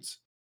intelligence.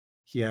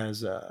 He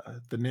has the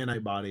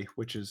nanite body,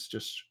 which is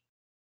just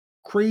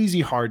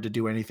crazy hard to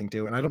do anything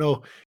to. And I don't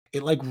know,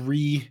 it like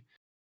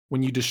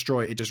when you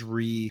destroy it, just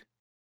reheals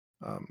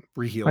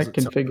Like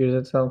itself. configures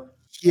itself.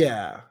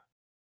 Yeah.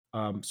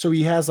 So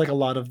he has like a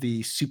lot of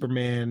the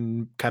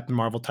Superman, Captain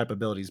Marvel type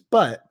abilities,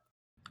 but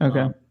Okay.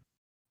 um,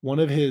 one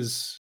of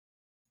his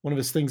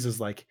things is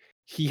like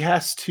he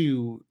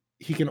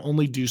can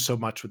only do so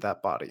much with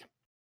that body.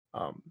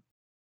 Um,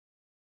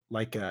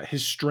 like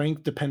his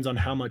strength depends on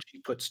how much he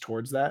puts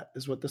towards that,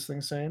 is what this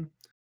thing's saying.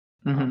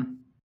 Um, Hmm.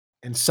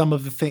 and some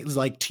of the things,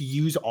 like to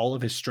use all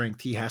of his strength,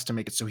 he has to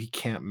make it so he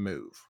can't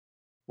move,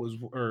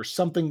 or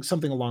something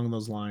along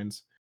those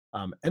lines.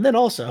 And then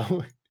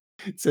also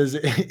it says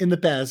in the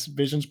past,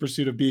 Vision's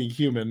pursuit of being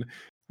human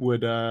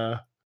would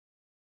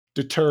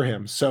deter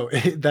him. So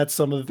that's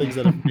some of the things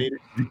that have made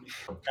it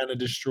kind of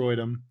destroyed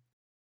him.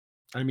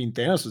 I mean,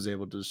 Thanos was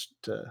able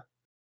to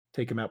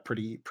take him out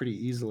pretty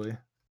easily.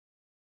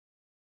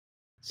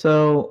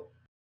 So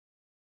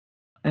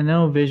I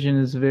know Vision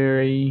is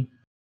very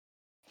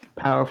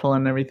powerful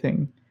and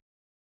everything,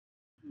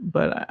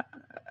 but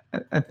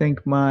I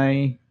think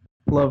my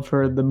love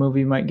for the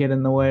movie might get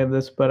in the way of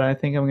this. But I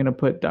think I'm gonna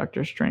put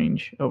Doctor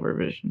Strange over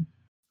Vision.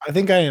 I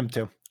think I am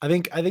too. I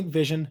think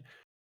Vision,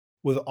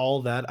 with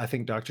all that, I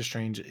think Doctor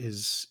Strange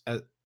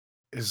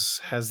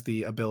has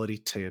the ability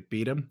to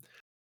beat him.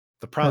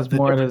 Has The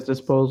more at difference, his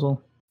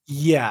disposal.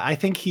 yeah, I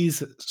think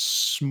he's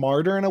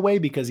smarter in a way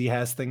because he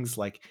has things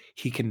like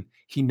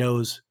he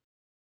knows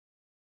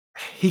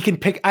he can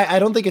pick. I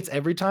don't think it's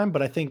every time,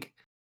 but I think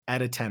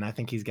out of 10, I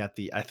think he's got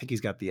the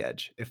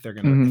edge if they're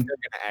gonna Hmm.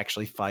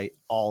 actually fight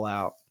all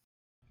out.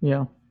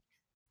 Yeah.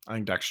 I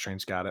think Doctor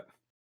Strange got it.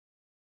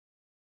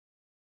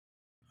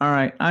 All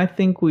right. I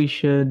think we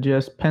should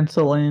just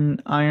pencil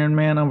in Iron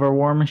Man over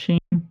War Machine.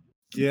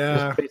 Just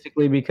Yeah.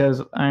 basically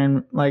because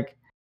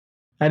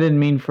I didn't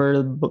mean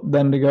for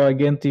them to go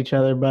against each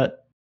other,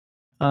 but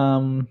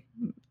um,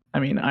 I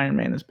mean Iron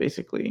Man is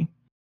basically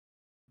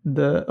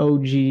the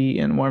OG,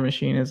 and War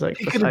Machine is like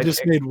He the could have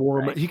just sidekick, made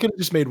right? He could have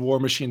just made War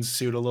Machine's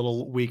suit a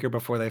little weaker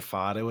before they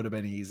fought. It would have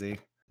been easy.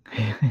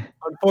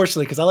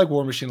 Unfortunately, because I like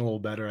War Machine a little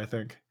better, I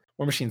think.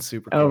 War Machine's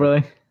super Oh, cool.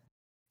 really?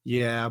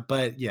 Yeah,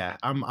 but yeah,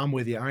 I'm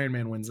with you. Iron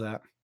Man wins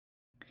that.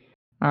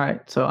 All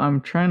right. So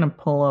I'm trying to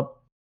pull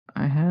up.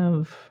 I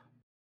have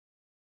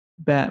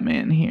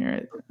Batman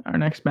here. Our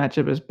next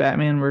matchup is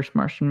Batman versus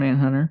Martian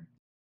Manhunter.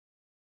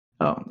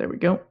 Oh, there we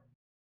go.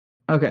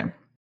 Okay.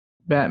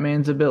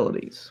 Batman's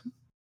abilities.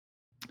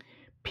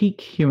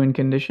 Peak human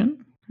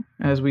condition,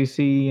 as we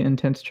see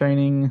intense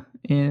training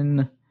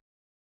in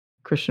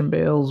Christian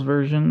Bale's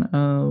version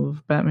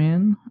of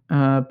Batman.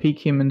 Peak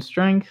human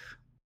strength,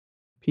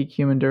 peak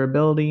human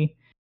durability,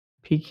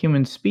 peak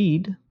human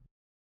speed,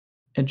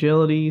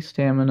 agility,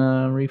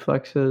 stamina,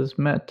 reflexes,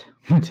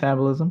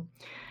 metabolism,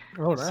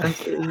 Oh, nice.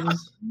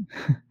 senses,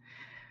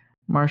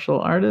 martial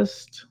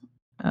artist,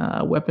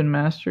 weapon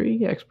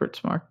mastery,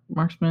 expert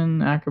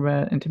marksman,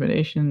 acrobat,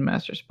 intimidation,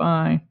 master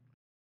spy,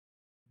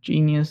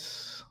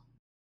 genius.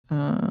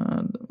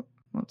 Uh,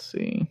 let's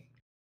see.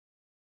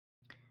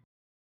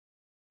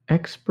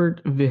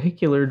 Expert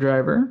vehicular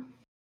driver,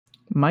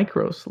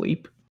 micro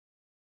sleep,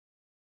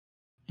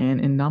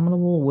 and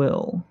indomitable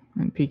will,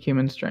 and peak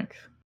human strength.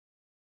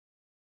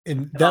 And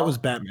And that was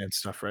all, Batman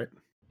stuff, right?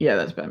 yeah,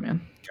 that's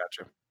Batman.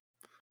 Gotcha.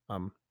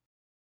 Um,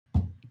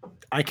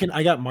 I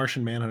got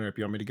Martian Manhunter if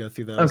you want me to go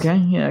through those. Okay,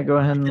 yeah, go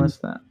ahead and And,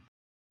 list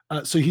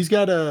that. so he's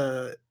got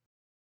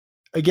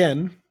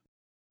again,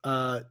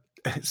 uh,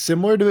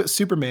 similar to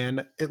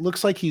Superman. It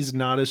looks like he's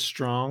not as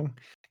strong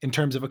in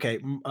terms of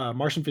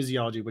Martian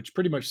physiology, which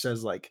pretty much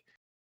says like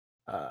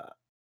uh,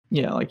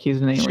 Yeah, like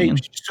he's an shape. alien.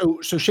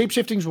 So shape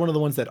shifting is one of the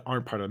ones that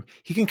aren't part of him.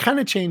 He can kind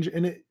of change,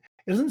 and it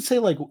doesn't say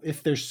like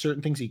if there's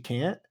certain things he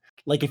can't,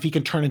 like if he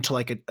can turn into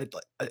like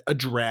a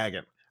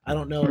dragon. I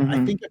don't know. I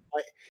Hmm. think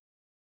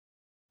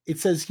it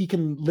says he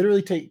can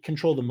literally take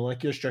control of the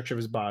molecular structure of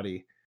his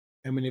body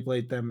and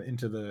manipulate them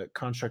into the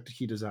construct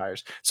he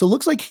desires. So it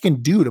looks like he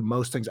can do to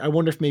most things. I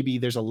wonder if maybe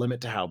there's a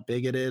limit to how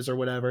big it is or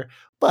whatever,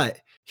 but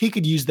he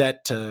could use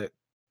that to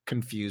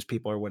confuse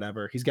people or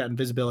whatever. He's got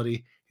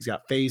invisibility, he's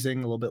got phasing,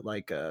 a little bit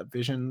like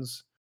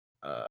Vision's,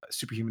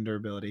 superhuman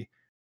durability,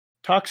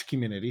 toxic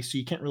immunity. So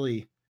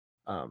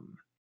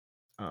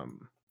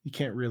um, you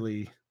can't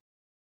really,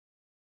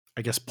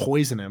 I guess,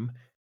 poison him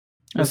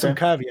with some Okay.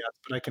 caveats,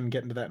 but I can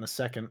get into that in a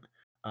second.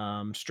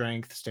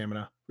 Strength,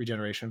 stamina,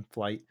 regeneration,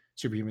 flight,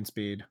 superhuman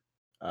speed,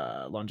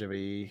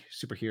 longevity,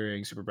 super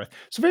hearing, super breath.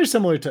 So very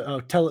similar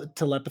to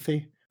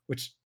telepathy,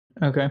 which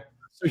Okay.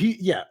 so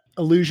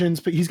illusions,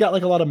 but he's got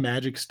like a lot of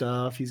magic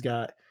stuff. He's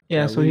got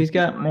Yeah, so he's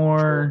got mind control,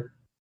 more.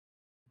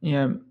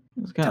 Yeah,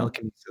 he's got.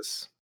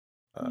 telekinesis.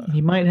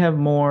 He might have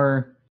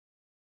more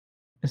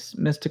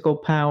mystical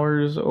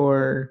powers,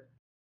 or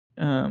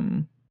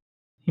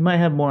he might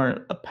have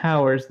more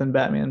powers than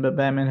Batman, but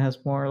Batman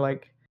has more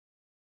like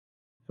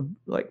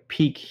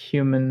peak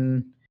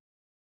human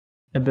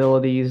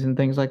abilities and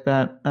things like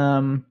that.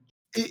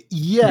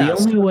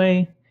 Yes.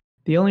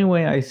 The only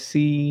way I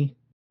see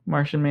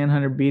Martian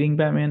Manhunter beating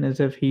Batman is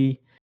if he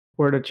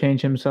were to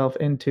change himself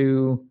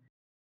into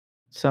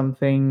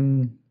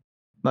something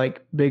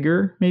like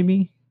bigger,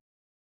 maybe.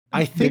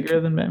 I think bigger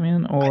than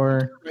Batman,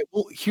 or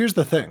well, here's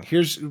the thing.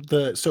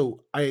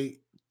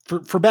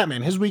 For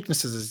Batman, his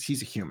weaknesses is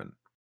he's a human.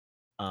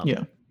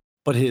 yeah,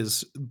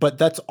 But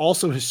that's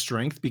also his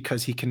strength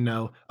because he can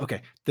know,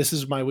 okay, this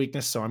is my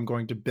weakness, so I'm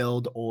going to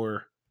build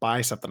or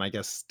buy something, I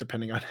guess,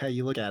 depending on how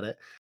you look at it.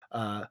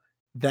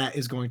 That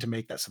is going to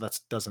make that so that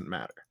doesn't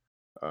matter.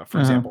 For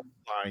example,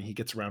 flying, he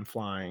gets around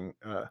flying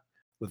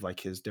with like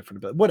his different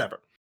ability, whatever.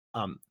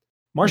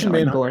 Martian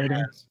like Manhunter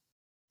gliding.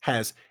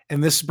 has,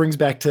 and this brings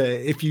back to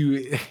if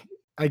you,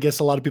 I guess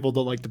a lot of people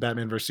don't like the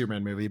Batman vs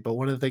Superman movie, but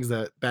one of the things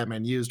that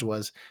Batman used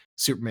was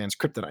Superman's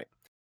kryptonite.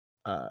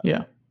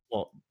 Yeah,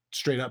 Well,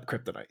 straight up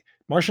kryptonite.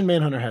 Martian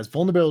Manhunter has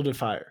vulnerability to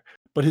fire,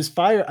 but his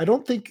fire, I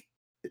don't think.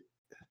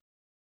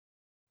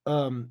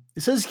 It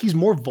says he's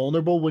more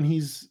vulnerable when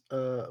he's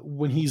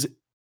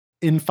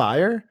in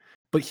fire,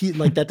 but he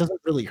like that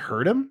doesn't really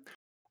hurt him.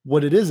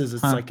 What it is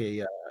it's like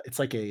a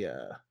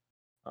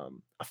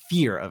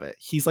fear of it.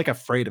 He's like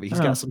afraid of it. He's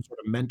got some sort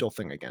of mental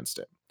thing against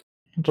it.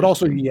 But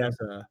also he has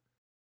a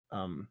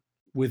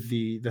with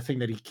the thing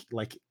that he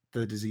like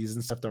the disease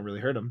and stuff don't really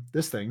hurt him.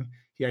 This thing,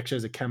 he actually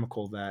has a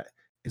chemical that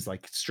is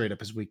like straight up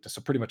his weakness.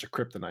 So pretty much a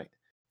kryptonite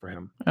for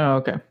him. Oh,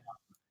 okay.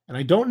 And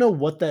I don't know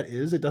what that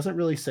is. It doesn't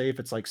really say if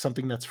it's like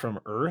something that's from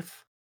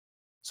Earth.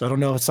 So I don't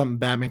know if it's something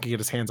Batman can get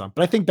his hands on.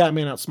 But I think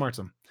Batman outsmarts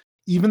him.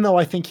 Even though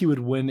I think he would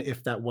win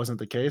if that wasn't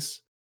the case.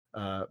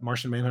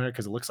 Martian Manhunter,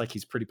 because it looks like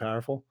he's pretty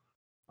powerful.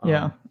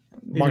 Yeah,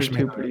 Martian are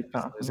two Manhunter pretty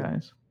powerful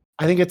guys.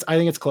 I think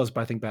it's close,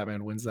 but I think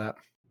Batman wins that.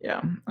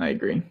 Yeah, I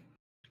agree.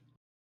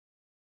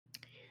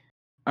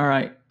 All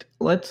right,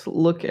 let's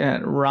look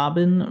at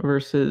Robin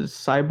versus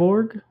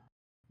Cyborg.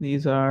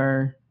 These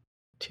are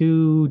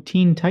two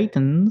Teen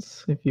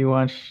Titans, if you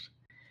watched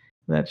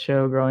that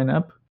show growing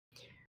up.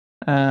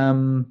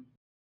 I'm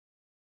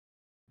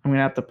going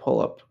to have to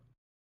pull up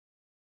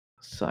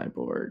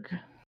Cyborg.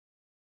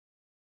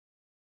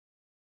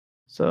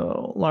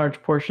 So,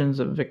 large portions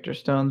of Victor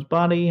Stone's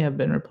body have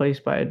been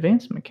replaced by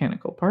advanced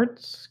mechanical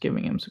parts,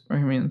 giving him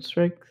superhuman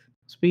strength,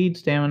 speed,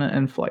 stamina,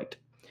 and flight.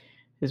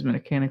 His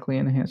mechanically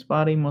enhanced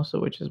body, most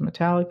of which is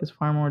metallic, is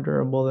far more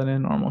durable than a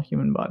normal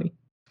human body.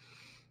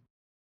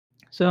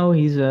 So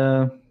he's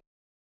a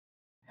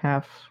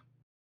half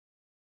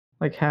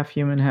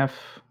human, half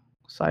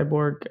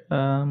cyborg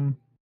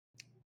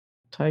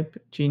type,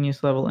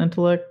 genius level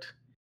intellect.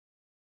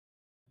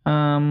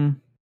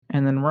 And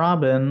then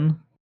Robin,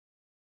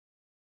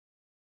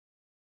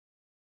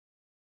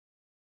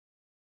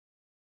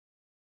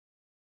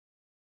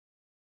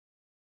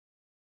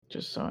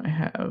 just so I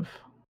have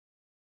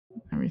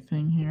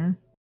everything here.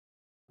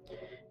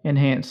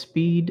 Enhanced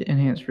speed,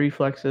 enhanced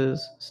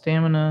reflexes,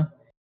 stamina,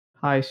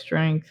 high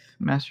strength,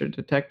 master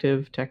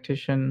detective,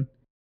 tactician,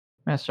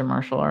 master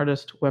martial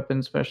artist,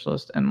 weapon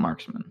specialist, and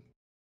marksman.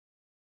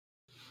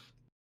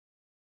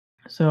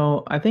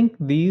 So I think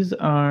these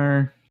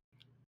are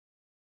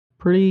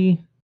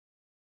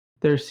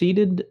they're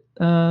seated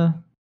close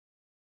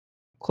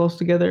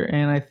together,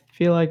 and I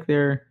feel like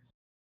they're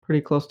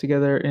pretty close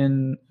together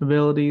in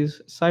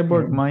abilities.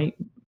 Cyborg might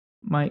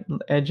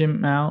edge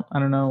him out. I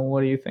don't know. What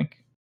do you think?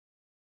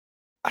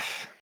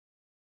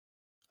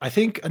 I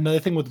think another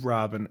thing with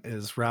Robin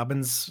is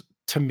Robin's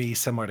to me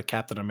similar to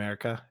Captain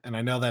America, and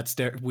I know that's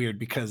weird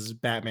because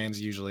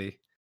Batman's usually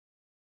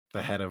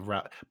the head of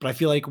Robin, but I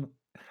feel like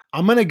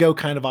I'm gonna go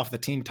kind of off the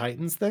Teen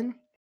Titans thing.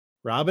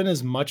 Robin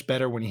is much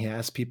better when he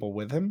has people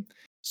with him.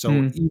 So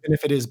even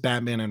if it is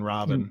Batman and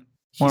Robin,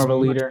 more of a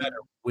much leader better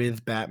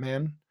with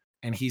Batman,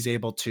 and he's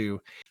able to,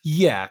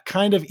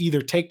 kind of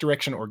either take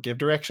direction or give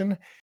direction.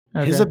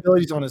 Okay. His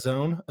abilities on his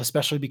own,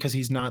 especially because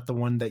he's not the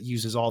one that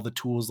uses all the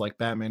tools like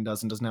Batman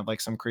does and doesn't have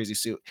like some crazy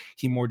suit.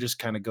 He more just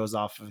kind of goes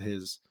off of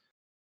his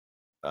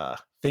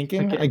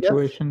thinking, like I guess.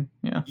 intuition.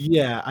 Yeah.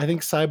 Yeah, I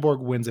think Cyborg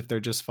wins if they're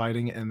just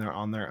fighting and they're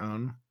on their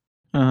own.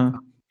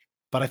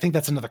 But I think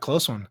that's another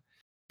close one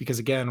because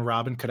again,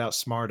 Robin could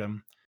outsmart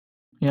him.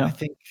 Yeah. But I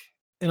think,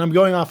 and I'm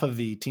going off of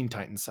the Teen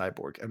Titans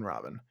Cyborg and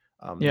Robin.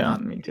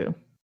 Me too.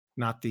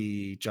 Not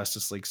the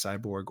Justice League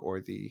Cyborg or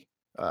the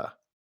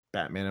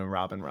Batman and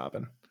Robin.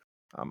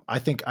 I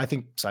think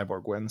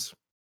Cyborg wins.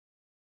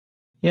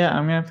 Yeah,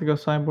 I'm gonna have to go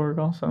Cyborg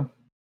also.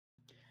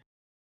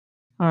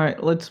 All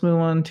right, let's move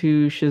on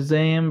to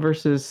Shazam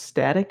versus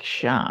Static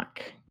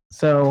Shock.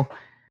 So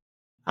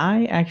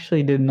I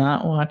actually did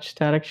not watch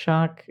Static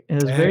Shock. It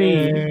was Dang.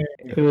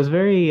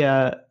 very.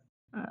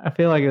 I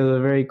feel like it was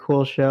a very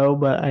cool show,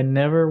 but I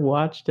never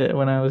watched it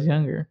when I was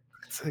younger.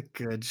 It's a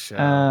good show.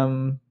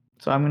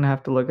 So I'm gonna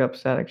have to look up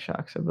Static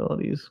Shock's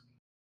abilities.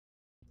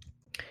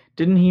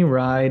 Didn't he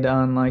ride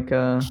on like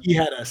a? He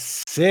had a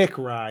sick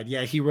ride.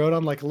 Yeah, he rode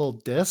on like a little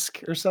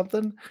disc or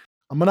something.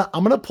 I'm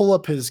gonna pull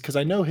up his because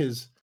I know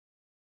his.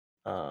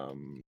 I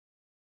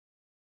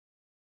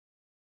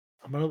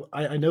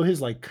know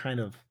his like kind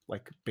of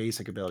like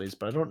basic abilities,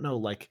 but I don't know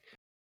like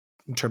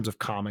in terms of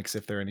comics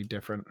if they're any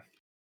different.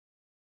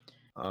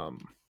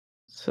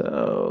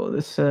 So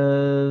this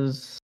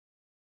says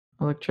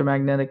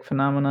electromagnetic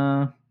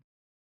phenomena.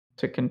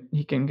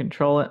 He can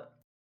control it,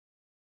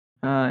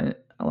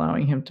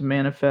 allowing him to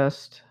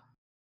manifest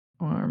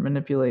or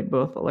manipulate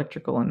both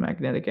electrical and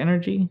magnetic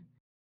energy.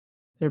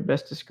 They're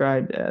best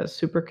described as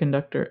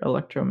superconductor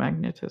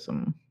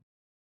electromagnetism.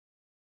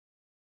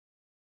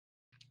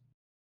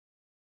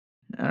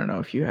 I don't know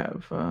if you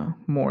have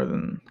more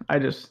than I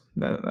just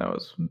that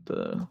was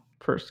the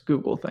first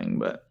Google thing,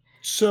 but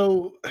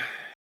so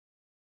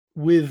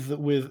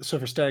with so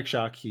for Static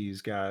Shock,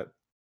 he's got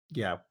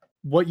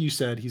what you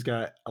said. He's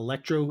got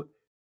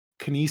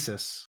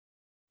electrokinesis,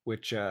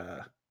 which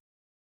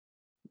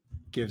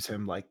gives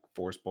him like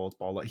force bolts,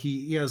 ball.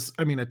 He has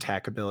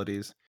attack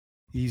abilities.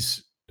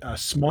 He's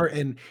smart,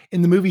 and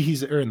in the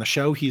movie or in the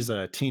show he's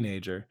a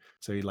teenager,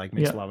 so he like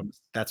makes a lot of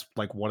that's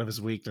like one of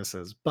his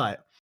weaknesses.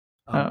 But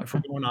if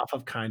we're going off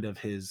of kind of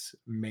his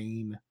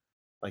main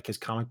like his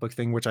comic book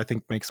thing, which I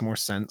think makes more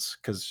sense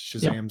because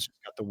Shazam's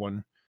got the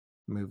one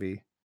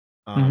movie.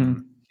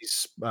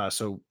 He's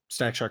so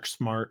Static Shock's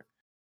smart.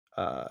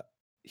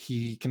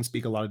 He can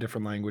speak a lot of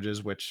different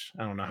languages, which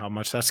I don't know how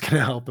much that's going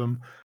to help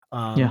him.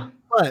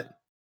 But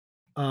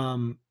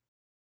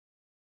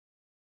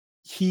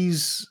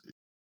his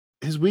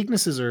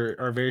weaknesses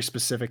are very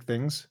specific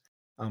things.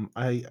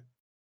 I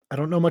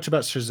don't know much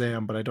about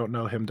Shazam, but I don't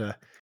know him to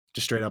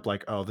just straight up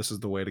like, oh, this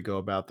is the way to go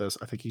about this.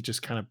 I think he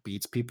just kind of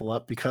beats people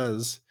up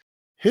because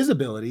his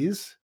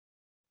abilities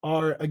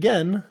are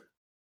again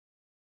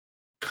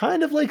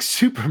kind of like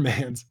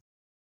Superman's.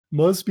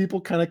 Most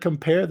people kind of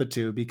compare the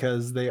two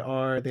because they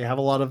have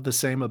a lot of the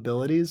same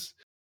abilities.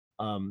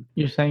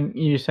 You're saying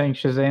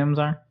Shazam's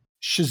are?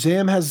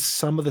 Shazam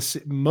has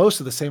most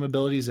of the same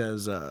abilities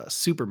as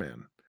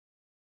Superman.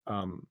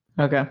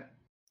 Okay.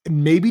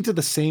 Maybe to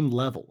the same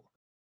level.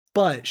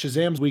 But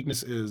Shazam's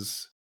weakness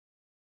is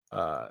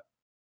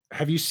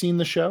have you seen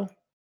the show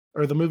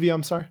or the movie,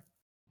 I'm sorry?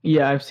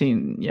 Yeah, I've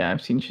seen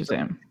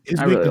Shazam. His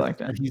I really weakness like is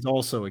that. that he's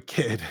also a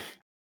kid.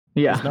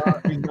 Yeah.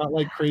 He's not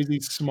like crazy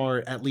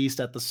smart, at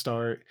least at the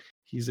start.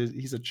 He's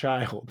a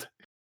child.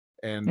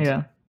 And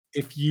Yeah.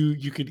 if you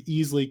could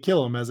easily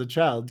kill him as a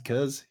child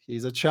because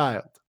he's a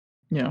child.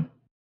 Yeah.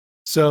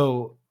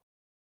 So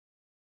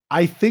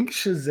I think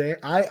Shazam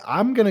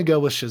I'm gonna go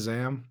with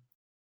Shazam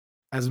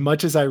as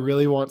much as I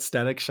really want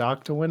Static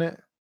Shock to win it.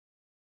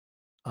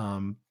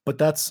 But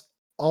that's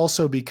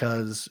also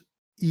because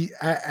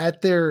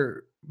at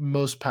their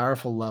most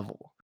powerful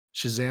level,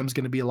 Shazam's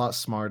going to be a lot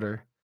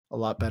smarter, a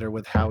lot better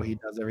with how he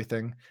does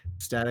everything.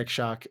 Static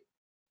Shock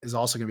is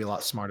also going to be a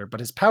lot smarter, but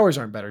his powers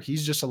aren't better.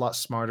 He's just a lot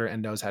smarter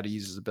and knows how to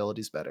use his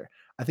abilities better.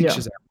 I think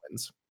Shazam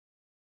wins.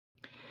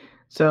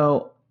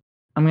 So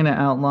I'm going to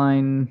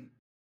outline.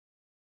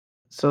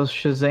 So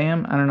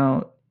Shazam, I don't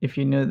know if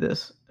you knew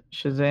this.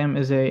 Shazam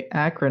is a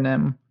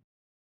acronym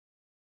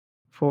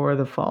for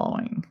the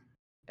following.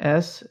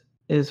 S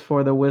is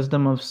for the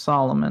wisdom of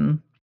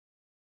Solomon.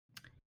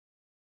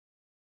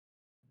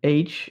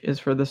 H is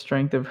for the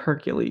strength of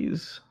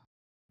Hercules.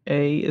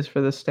 A is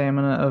for the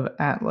stamina of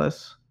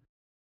Atlas.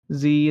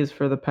 Z is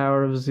for the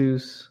power of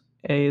Zeus.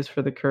 A is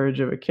for the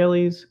courage of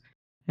Achilles.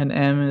 And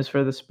M is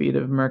for the speed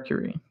of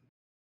Mercury.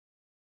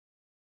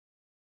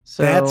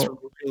 So that's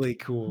really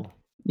cool.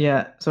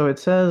 Yeah, so it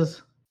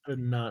says... I did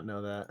not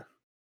know that.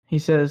 He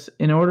says,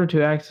 in order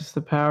to access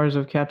the powers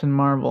of Captain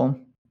Marvel,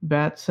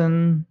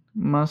 Batson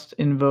must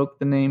invoke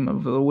the name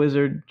of the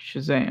wizard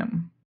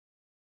Shazam.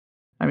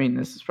 I mean,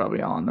 this is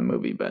probably all in the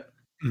movie, but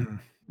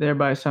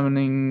thereby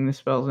summoning the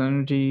spell's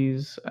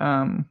energies.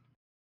 But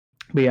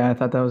yeah, I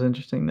thought that was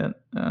interesting that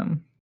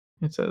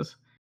it says.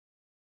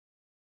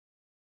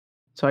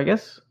 So I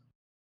guess,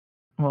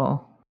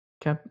 well,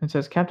 it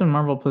says Captain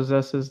Marvel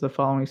possesses the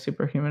following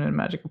superhuman and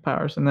magical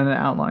powers, and then it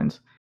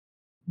outlines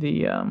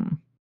the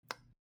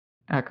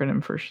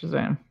acronym for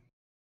Shazam.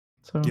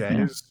 So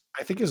yeah.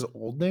 I think his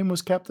old name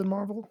was Captain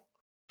Marvel or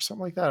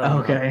something like that.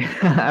 Okay.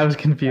 I was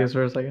confused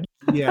for a second.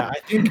 Yeah, I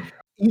think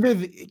either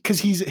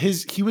because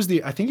he was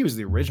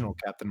the original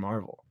Captain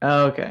Marvel.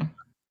 Oh, okay.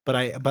 But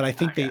I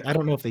think I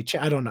don't know if they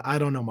I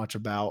don't know much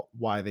about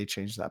why they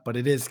changed that, but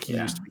he used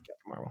to be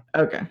Captain Marvel.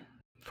 Okay.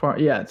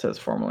 It says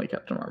formerly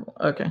Captain Marvel.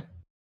 Okay.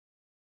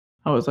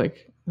 I was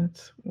like,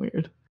 that's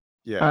weird.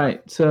 Yeah. All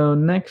right. So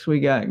next we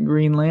got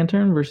Green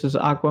Lantern versus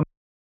Aquaman.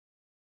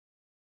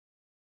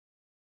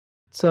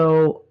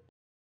 So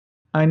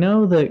I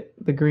know that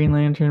the Green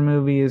Lantern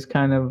movie is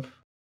kind of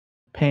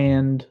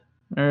panned,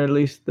 or at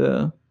least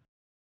the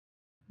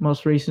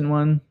most recent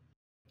one,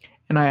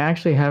 and I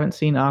actually haven't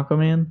seen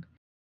Aquaman,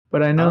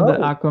 but I know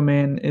that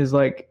Aquaman is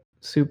like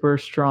super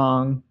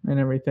strong and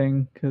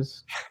everything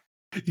because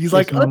He's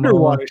like Jason Momoa.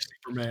 underwater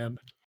Superman.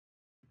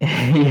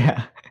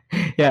 yeah,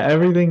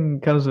 everything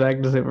comes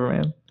back to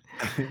Superman.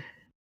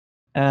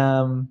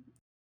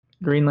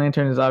 Green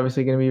Lantern is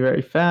obviously going to be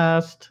very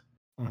fast,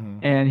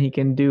 and he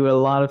can do a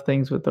lot of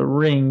things with the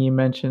ring you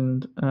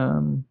mentioned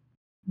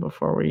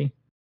before we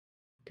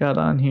got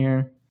on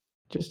here,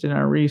 just in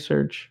our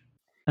research.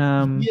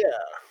 Yeah.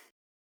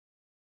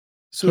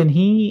 So can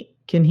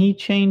he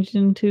change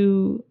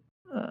into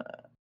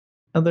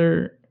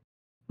other,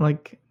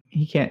 like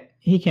he can't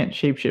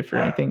shapeshift or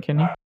anything, can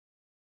he?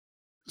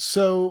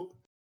 So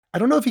I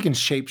don't know if he can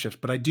shapeshift,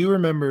 but I do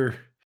remember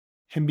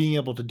him being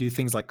able to do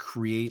things like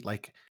create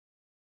like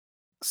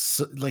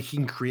he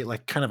can create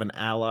like kind of an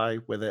ally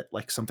with it,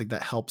 like something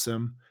that helps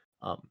him.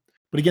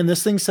 But again,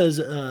 this thing says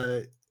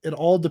it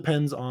all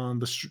depends on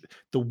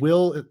the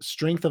will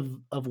strength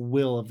of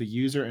will of the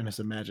user and his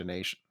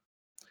imagination.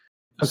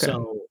 Okay.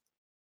 So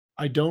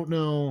I don't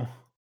know.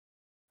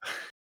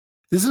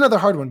 This is another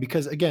hard one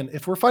because again,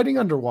 if we're fighting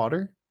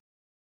underwater,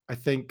 I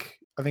think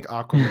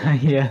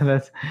Aquaman. yeah,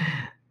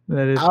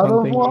 that is Out of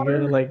something you gotta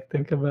water? like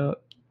think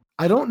about.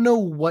 I don't know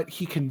what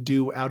he can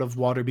do out of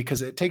water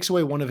because it takes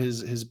away one of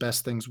his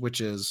best things,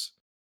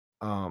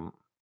 um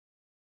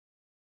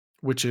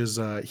which is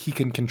he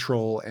can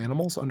control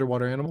animals,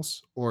 underwater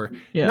animals, or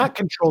Yeah, not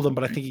control them,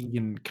 but I think he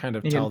can kind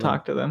of you tell can them.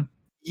 talk to them.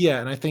 Yeah,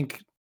 and I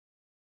think,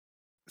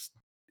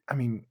 I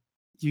mean,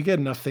 you get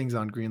enough things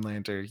on Green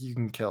Lantern, you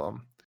can kill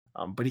him.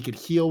 But he could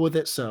heal with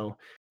it, so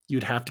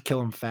you'd have to kill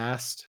him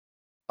fast.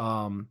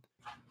 Um,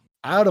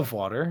 Out of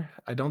water,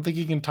 I don't think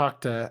he can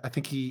talk to. I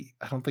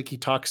don't think he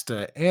talks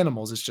to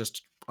animals. It's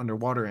just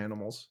underwater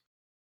animals.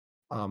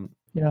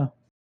 Yeah,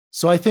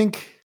 So I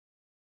think.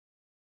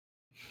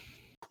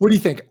 What do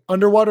you think?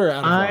 Underwater or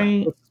out of water?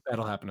 I What's this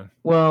battle happening?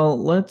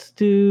 well, let's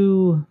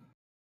do.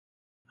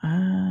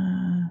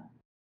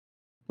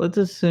 Let's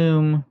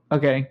assume.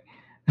 Okay,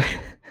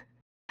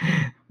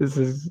 this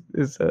is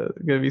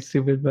gonna be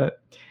stupid,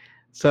 but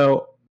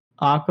so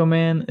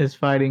Aquaman is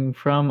fighting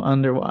from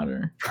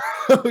underwater,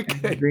 and the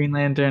Okay. Green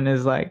Lantern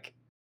is like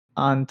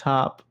on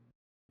top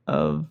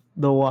of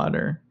the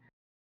water,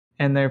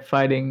 and they're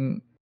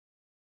fighting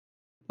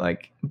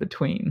like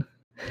between.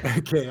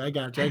 Okay, I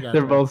got you.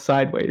 They're both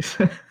sideways.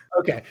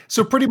 Okay,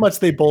 so pretty much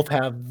they both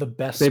have the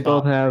best They spot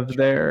both for have each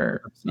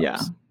other for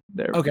themselves.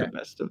 they're Okay. the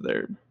best of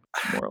their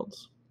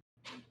worlds.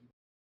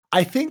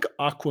 I think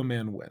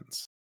Aquaman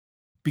wins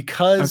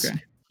because Okay.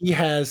 he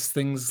has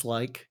things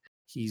like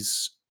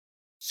he's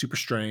super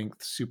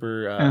strength,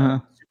 super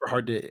super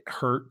hard to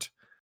hurt.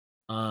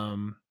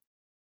 Um,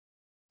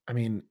 I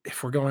mean,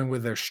 if we're going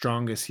with their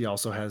strongest, he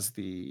also has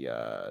the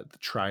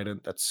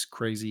trident that's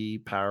crazy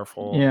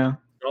powerful. Yeah.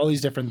 All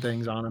these different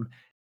things on him.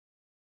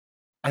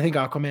 I think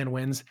Aquaman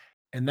wins,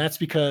 and that's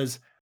because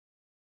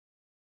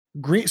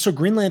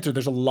Green Lantern,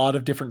 there's a lot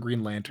of different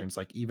Green Lanterns,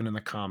 like even in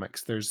the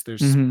comics. There's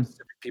Mhm.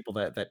 specific people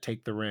that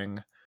take the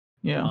ring.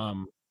 Yeah.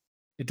 Um,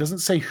 it doesn't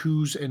say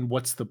who's and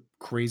what's the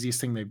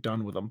craziest thing they've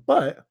done with them,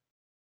 but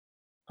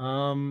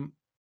um,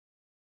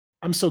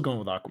 I'm still going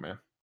with Aquaman.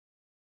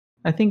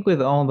 I think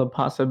with all the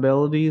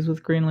possibilities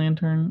with Green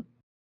Lantern,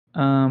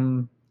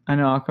 I know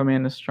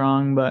Aquaman is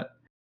strong, but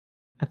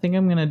I think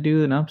I'm gonna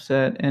do an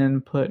upset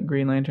and put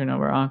Green Lantern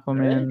over Hey,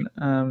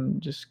 Aquaman,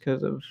 just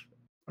because of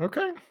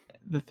okay.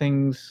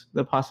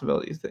 the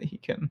possibilities that he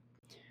can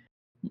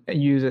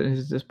use at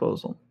his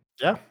disposal.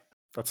 Yeah,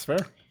 that's fair.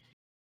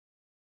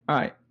 All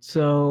right,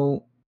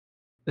 so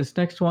this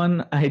next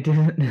one, I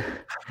didn't,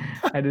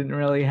 I didn't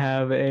really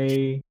have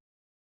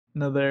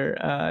another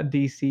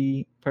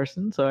DC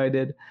person, so I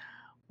did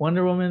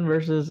Wonder Woman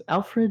versus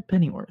Alfred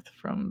Pennyworth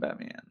from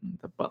Batman,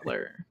 the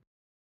Butler.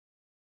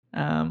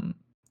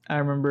 I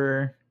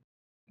remember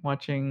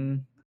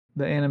watching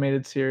the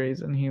animated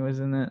series, and he was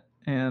in it,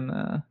 and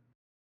I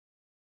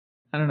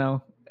don't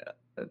know.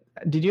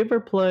 Did you ever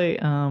play?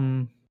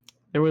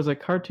 There was a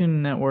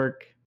Cartoon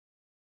Network.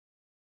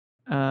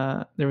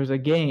 There was a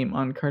game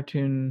on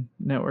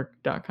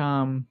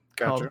CartoonNetwork.com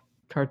called Gotcha.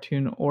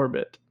 Cartoon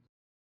Orbit,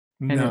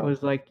 and it No.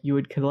 was like you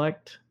would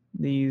collect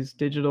these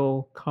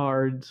digital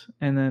cards,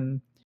 and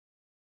then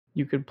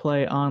you could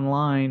play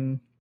online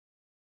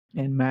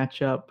and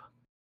match up,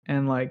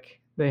 and like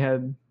they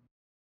had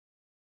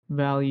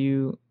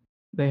value.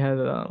 They had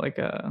like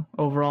a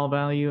overall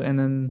value, and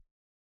then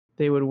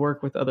they would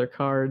work with other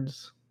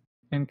cards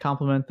and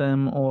complement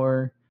them,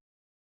 or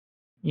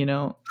it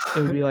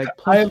would be like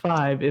I've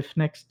 +5 if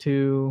next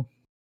to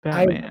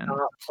I've Batman.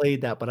 not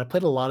played that, but I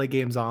played a lot of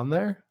games on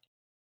there.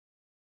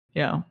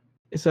 Yeah.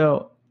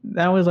 So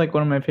that was like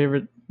one of my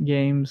favorite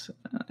games,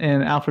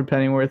 and Alfred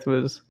Pennyworth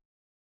was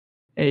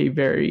a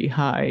very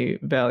high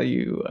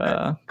value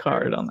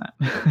card on that.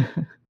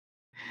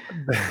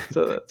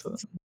 So that's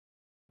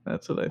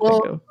what I think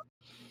Well,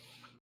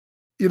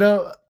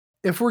 of.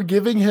 if we're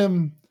giving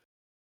him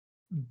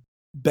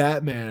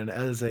Batman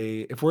as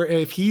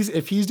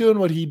if he's doing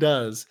what he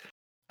does,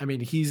 I mean,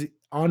 he's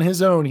on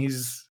his own,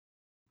 he's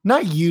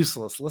not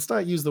useless. Let's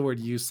not use the word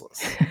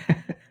useless.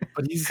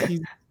 But he's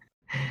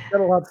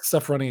got a lot of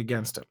stuff running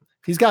against him.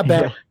 If he's got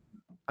bad,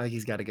 I think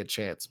he's got a good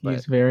chance. But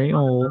He's very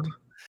old.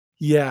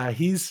 Yeah,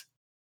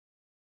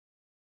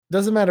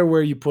 doesn't matter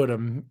where you put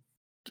him.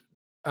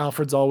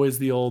 Alfred's always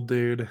the old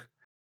dude,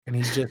 and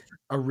he's just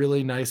a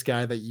really nice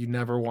guy that you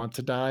never want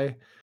to die,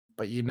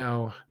 but he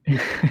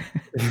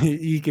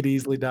could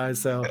easily die.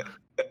 So,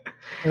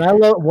 and I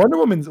love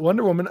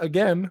Wonder Woman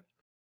again.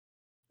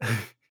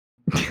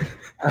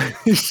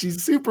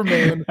 She's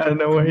Superman. I don't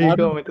know where you're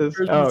going with this.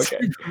 Oh, okay.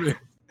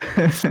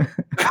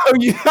 Oh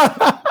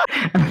yeah.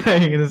 I'm not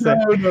gonna say.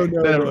 No.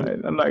 Never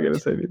mind. I'm not gonna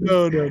say anything.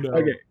 No.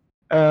 Okay.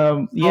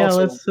 Yeah, Also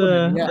let's a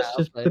woman, yeah, let's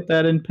just but- put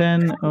that in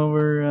pen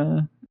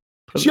over.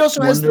 She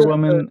also has Wonder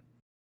Woman.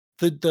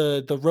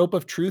 the rope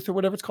of truth or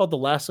whatever it's called, the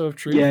lasso of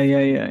truth.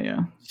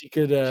 Yeah. She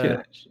could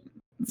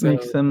She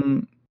makes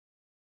them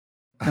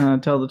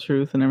tell the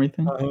truth and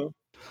everything.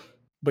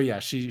 But yeah,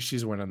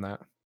 she's winning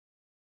that.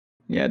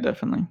 Yeah,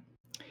 definitely.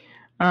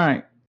 All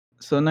right.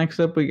 So next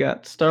up, we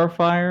got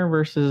Starfire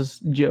versus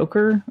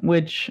Joker,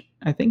 which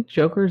I think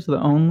Joker's the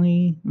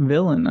only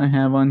villain I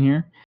have on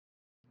here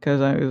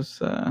because I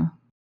was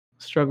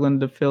struggling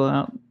to fill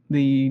out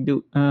the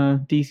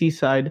DC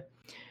side.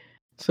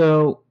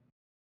 So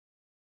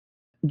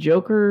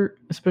Joker,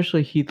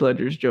 especially Heath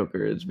Ledger's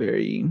Joker, is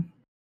very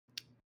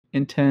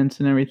intense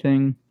and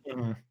everything,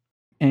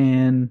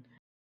 and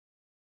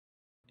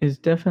is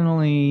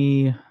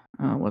definitely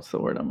what's the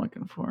word I'm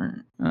looking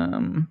for?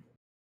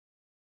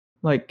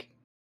 Like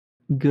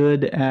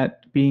good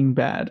at being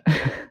bad.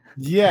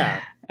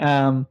 Yeah.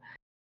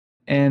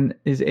 And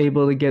is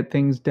able to get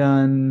things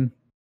done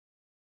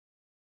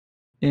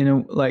in a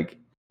like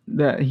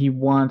that he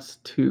wants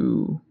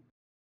to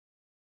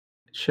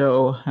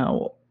show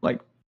how like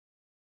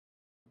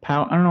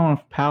I don't know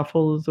if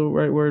powerful is the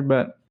right word,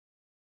 but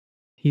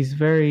he's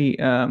very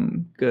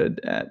good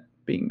at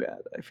being bad.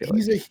 I feel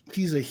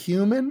he's a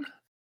human,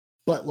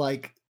 but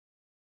like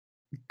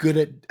good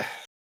at.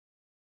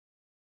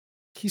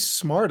 He's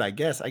smart, I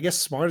guess. I guess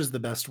smart is the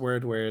best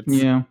word. Where it's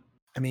yeah.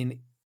 I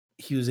mean,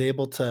 he was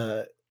able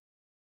to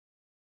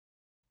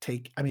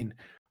take. I mean,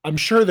 I'm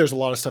sure there's a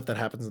lot of stuff that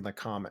happens in the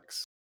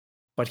comics,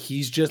 but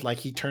he's just like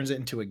he turns it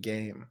into a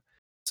game.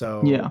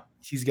 So Yeah.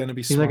 he's gonna be.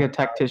 He's smart like a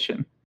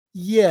tactician.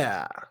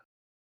 Yeah,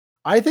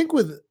 I think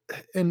with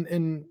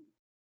and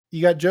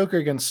you got Joker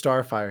against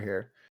Starfire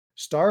here.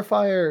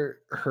 Starfire,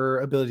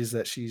 her ability is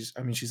that she's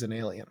an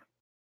alien.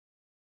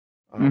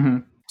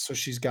 So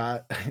she's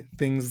got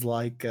things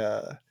like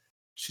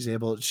she's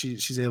able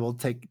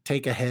to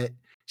take a hit.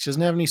 She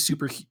doesn't have any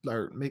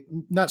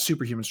not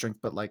superhuman strength,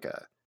 but like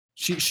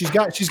she's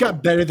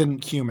got better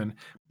than human,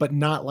 but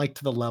not like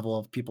to the level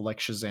of people like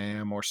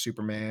Shazam or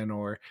Superman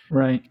or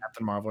Right.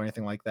 Captain Marvel or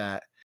anything like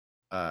that.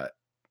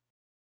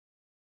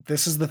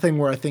 This is the thing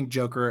where I think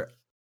Joker.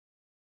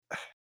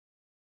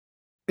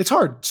 It's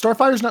hard.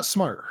 Starfire's not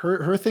smart.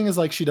 Her thing is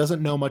like she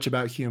doesn't know much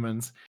about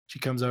humans. She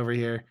comes over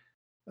here.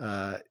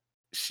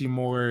 She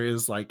more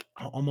is like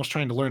almost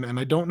trying to learn. And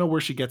I don't know where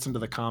she gets into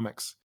the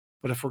comics.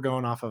 But if we're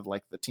going off of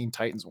like the Teen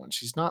Titans one,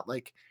 she's not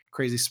like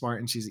crazy smart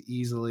and she's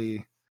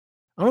easily.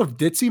 I don't know if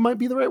ditzy might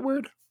be the right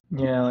word.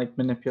 Yeah, like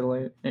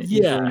manipulate.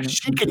 Yeah,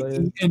 she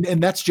could,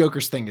 and that's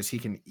Joker's thing is he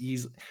can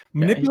easily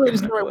manipulate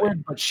is the right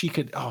word, but she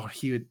could. Oh,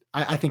 he would.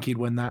 I think he'd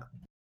win that.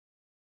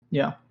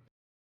 Yeah.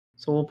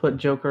 So we'll put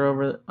Joker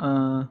over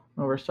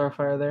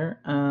Starfire there.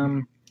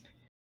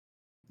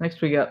 Next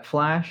we got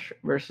Flash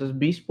versus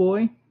Beast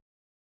Boy.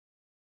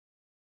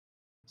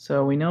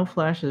 So we know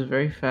Flash is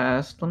very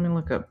fast. Let me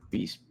look up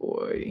Beast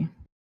Boy.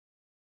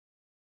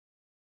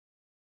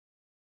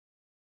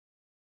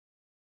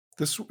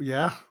 This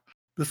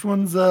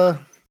one's So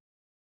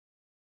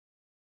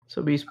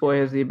Beast Boy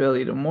has the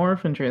ability to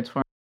morph and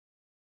transform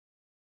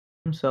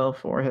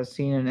himself, or has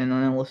seen it in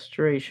an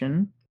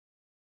illustration,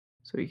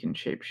 so he can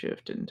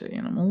shapeshift into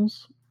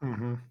animals.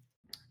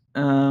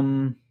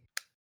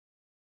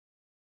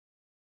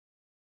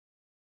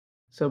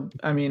 So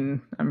I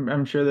mean,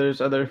 I'm sure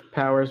there's other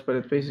powers, but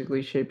it's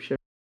basically shapeshift,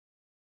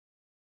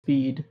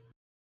 speed.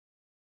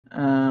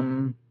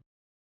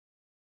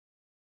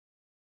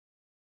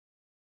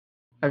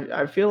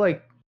 I feel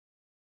like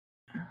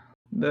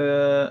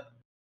the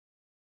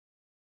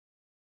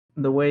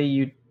way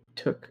you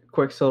took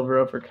Quicksilver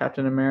over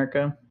Captain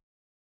America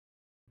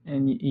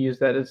and you use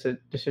that as a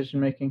decision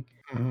making,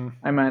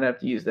 I might have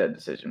to use that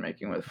decision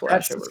making with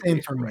Flash. That's the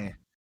same for me.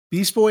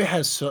 Beast Boy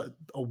has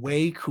a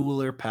way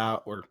cooler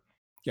powers.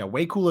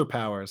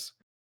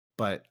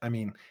 But I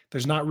mean,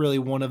 there's not really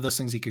one of those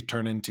things he could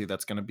turn into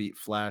that's going to beat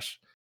Flash.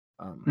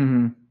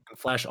 And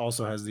Flash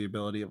also has the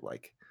ability of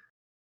like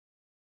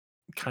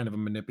kind of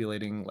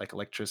manipulating like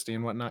electricity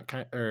and whatnot,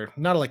 or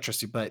not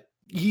electricity, but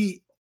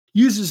he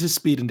uses his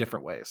speed in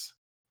different ways.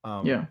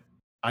 Yeah,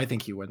 I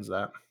think he wins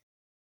that.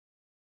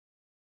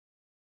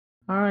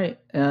 All right.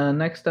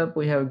 Next up,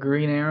 we have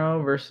Green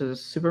Arrow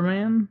versus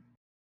Superman,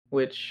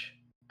 which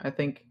I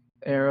think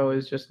Arrow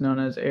is just known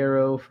as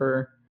Arrow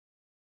for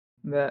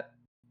that.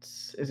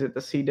 Is it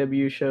the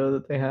CW show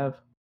that they have?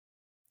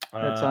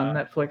 That's on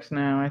Netflix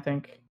now, I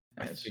think.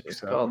 I It's think just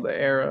so. called The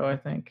Arrow, I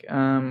think.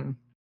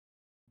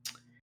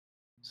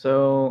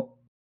 So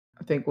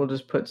I think we'll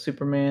just put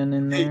Superman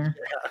in there.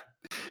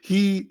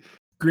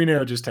 Green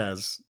Arrow just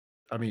has.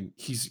 I mean,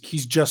 he's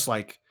just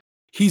like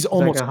he's like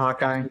almost a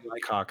Hawkeye. exactly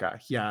like Hawkeye.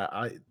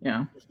 Yeah,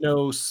 Yeah. there's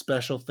no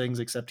special things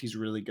except he's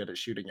really good at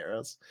shooting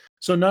arrows.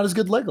 So not as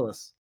good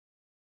Legolas.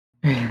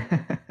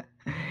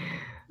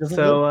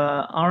 So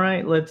all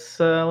right, let's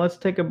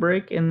take a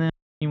break, and then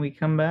when we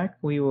come back,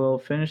 we will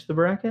finish the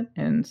bracket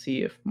and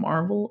see if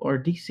Marvel or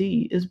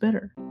DC is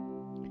better.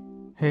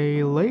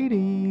 Hey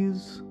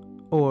ladies,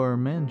 or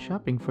men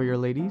shopping for your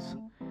ladies,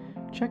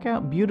 check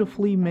out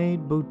Beautifully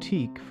Made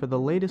Boutique for the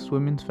latest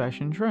women's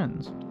fashion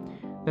trends.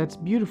 That's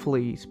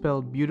beautifully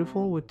spelled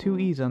beautiful with 2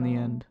 E's on the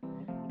end.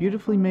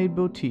 Beautifully Made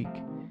Boutique,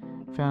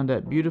 found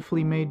at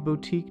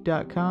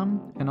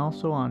beautifullymadeboutique.com and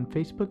also on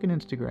Facebook and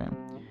Instagram.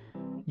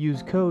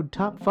 Use code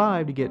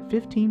TOP5 to get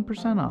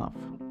 15% off.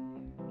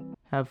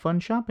 Have fun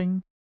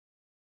shopping!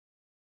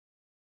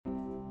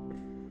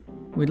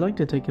 We'd like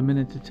to take a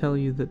minute to tell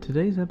you that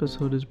today's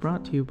episode is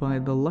brought to you by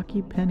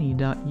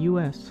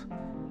theluckypenny.us.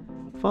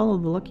 Follow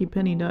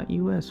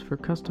theluckypenny.us for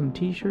custom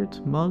t-shirts,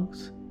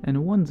 mugs, and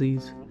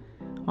onesies,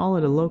 all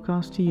at a low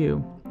cost to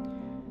you.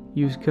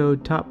 Use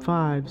code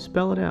TOP5,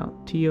 spell it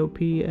out,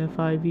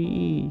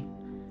 TOPFIVE.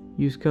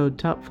 Use code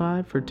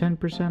TOP5 for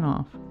 10%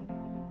 off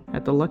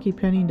at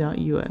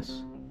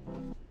theluckypenny.us.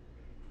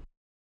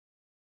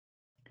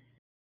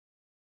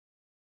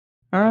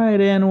 All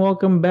right, and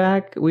welcome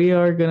back. We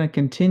are going to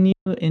continue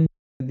into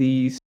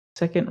the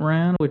second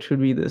round, which would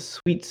be the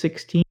Sweet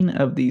 16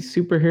 of the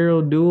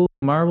superhero duel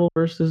Marvel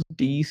versus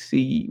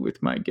DC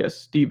with my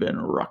guest Steven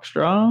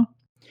Rockstraw.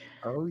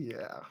 Oh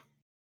yeah.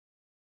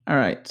 All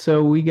right,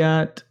 so we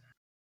got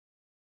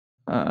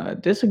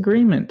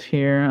disagreement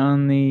here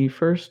on the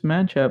first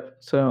matchup.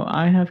 So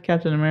I have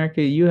Captain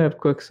America, you have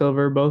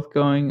Quicksilver, both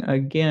going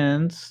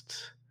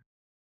against.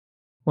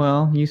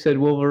 Well, you said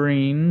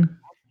Wolverine.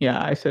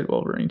 Yeah, I said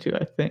Wolverine too,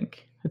 I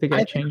think.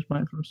 I changed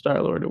mine from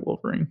Star-Lord to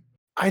Wolverine.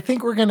 I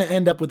think we're going to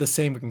end up with the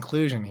same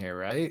conclusion here,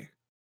 right?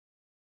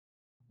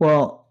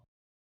 Well,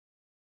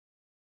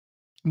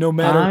 no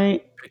matter I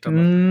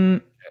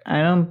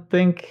don't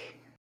think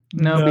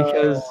no,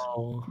 because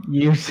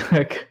you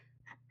took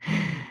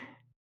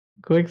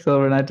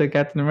Quicksilver and I took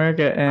Captain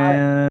America,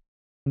 and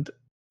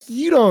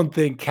you don't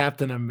think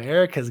Captain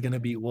America is going to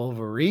beat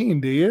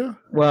Wolverine, do you?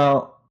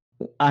 Well,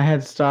 I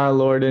had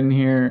Star-Lord in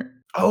here.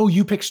 Oh,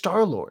 you picked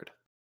Star-Lord.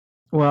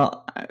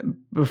 Well,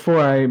 before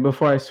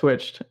I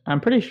switched, I'm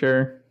pretty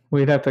sure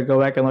we'd have to go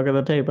back and look at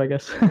the tape, I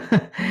guess.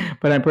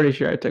 But I'm pretty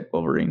sure I took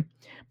Wolverine.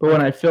 But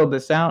when I filled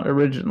this out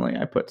originally,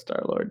 I put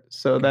Star-Lord.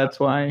 So that's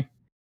why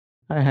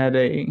I had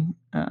a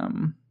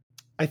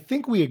I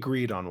think we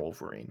agreed on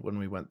Wolverine when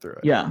we went through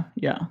it. Yeah.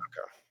 Okay.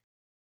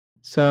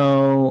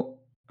 So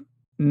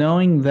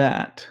knowing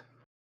that,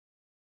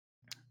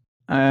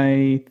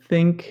 I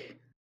think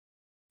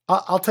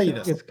I'll tell you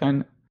this. It's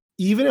kind of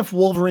even if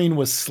Wolverine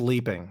was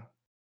sleeping,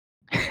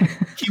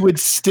 he would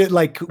still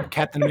like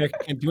Captain America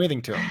can't do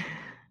anything to him.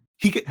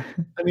 He could,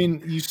 I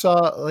mean, you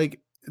saw like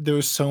there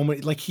was so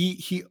many like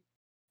he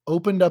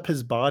opened up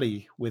his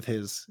body with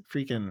his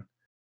freaking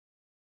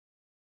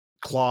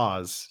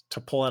claws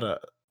to pull out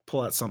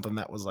something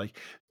that was like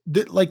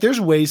there's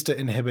ways to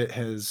inhibit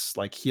his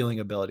like healing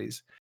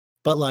abilities.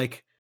 But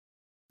like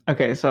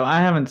okay, so I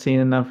haven't seen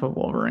enough of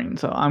Wolverine,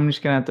 so I'm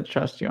just gonna have to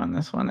trust you on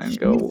this one and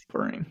go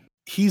Wolverine.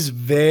 He's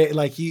very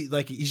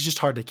he's just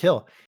hard to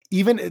kill.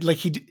 Even like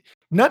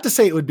not to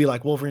say it would be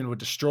like Wolverine would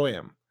destroy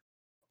him.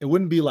 It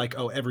wouldn't be like,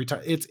 oh, every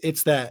time.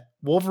 It's that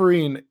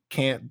Wolverine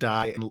can't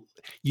die, and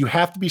you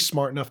have to be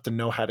smart enough to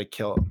know how to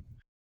kill him.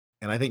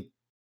 And I think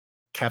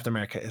Captain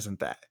America isn't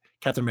that.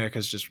 Captain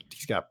America's just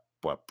he's got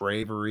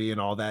bravery and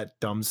all that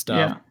dumb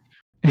stuff.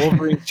 Yeah.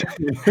 Wolverine's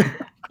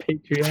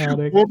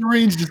patriotic.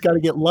 Wolverine's just got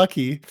to get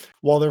lucky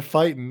while they're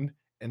fighting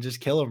and just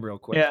kill him real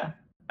quick. Yeah.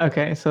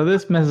 Okay, so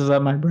this messes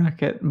up my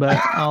bracket, but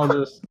I'll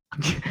just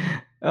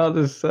learn on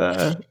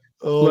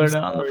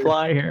the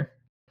fly here.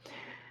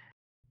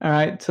 All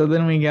right, so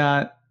then we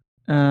got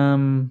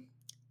let's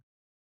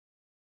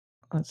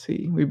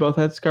see. We both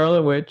had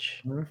Scarlet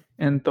Witch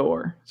and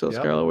Thor. So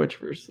Scarlet Witch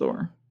versus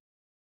Thor.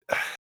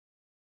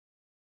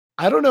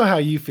 I don't know how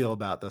you feel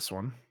about this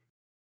one,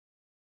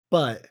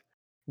 but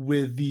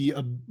with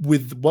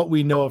with what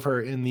we know of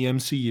her in the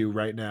MCU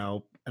right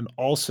now, and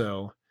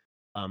also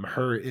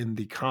her in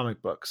the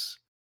comic books,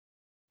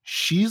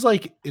 she's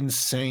like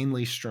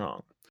insanely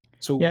strong.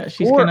 So yeah,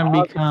 she's gonna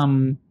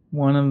become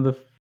one of the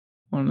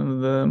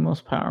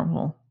most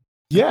powerful.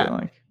 Yeah, I feel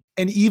like.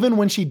 And even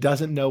when she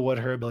doesn't know what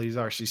her abilities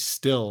are, she's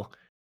still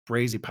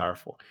crazy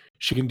powerful.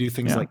 She can do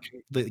things like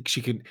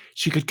she could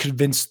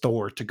convince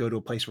Thor to go to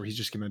a place where he's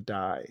just gonna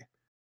die.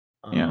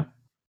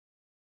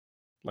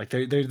 Like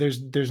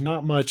there's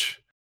not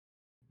much,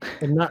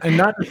 and not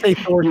to say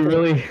Thor. You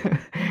really.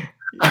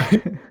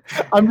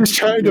 I'm just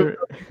trying to.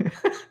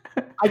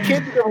 I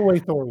can't think of a way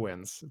Thor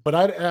wins, but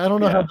I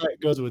don't know how that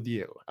goes with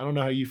you. I don't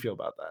know how you feel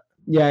about that.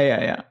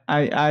 Yeah.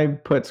 I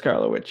put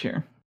Scarlet Witch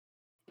here.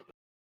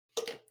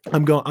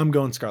 I'm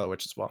going Scarlet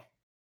Witch as well.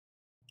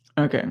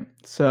 Okay,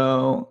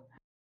 so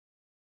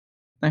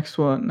next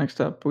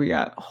up, we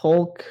got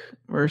Hulk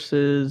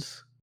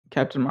versus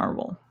Captain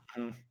Marvel.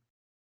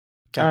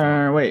 Captain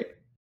Marvel. Wait,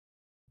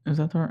 is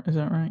that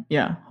right?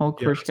 Yeah, Hulk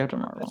Yeah, versus Captain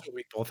Marvel. that's what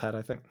we both had,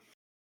 I think.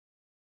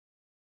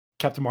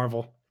 Captain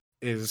Marvel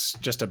is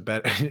just a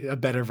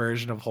better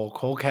version of Hulk.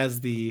 Hulk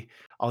has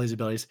all these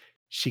abilities.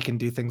 She can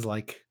do things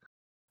like,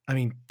 I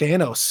mean,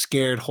 Thanos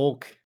scared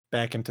Hulk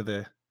back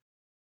into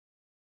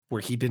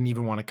where he didn't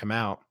even want to come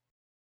out.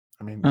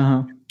 I mean,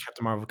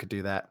 Captain Marvel could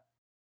do that.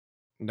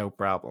 No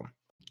problem.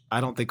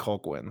 I don't think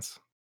Hulk wins.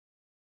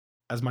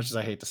 As much as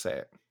I hate to say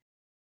it.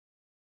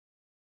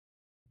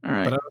 All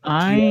right. But do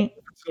you have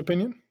an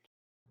opinion?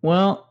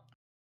 Well,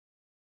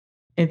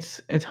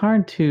 it's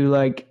hard to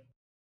like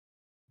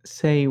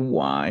say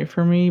why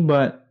for me,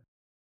 but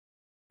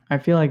I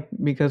feel like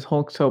because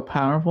Hulk's so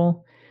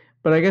powerful,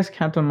 but I guess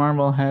Captain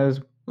Marvel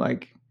has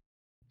like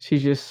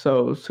she's just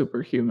so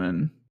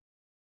superhuman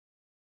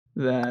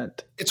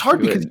that It's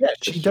hard because would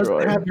she doesn't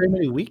destroy. have very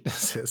many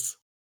weaknesses.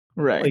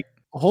 Right. Like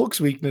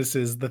Hulk's weakness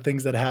is the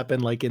things that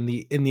happen like in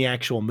the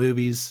actual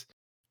movies.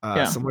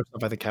 Yeah. Similar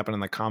stuff I think happened in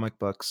the comic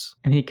books.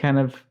 And he kind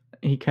of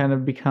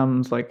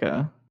becomes like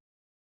a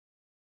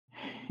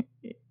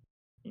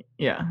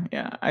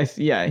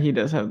he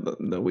does have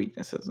the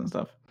weaknesses and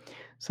stuff.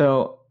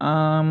 So,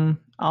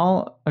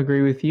 I'll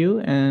agree with you,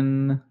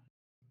 and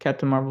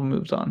Captain Marvel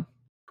moves on.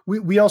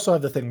 We also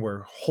have the thing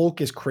where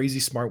Hulk is crazy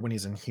smart when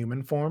he's in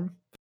human form,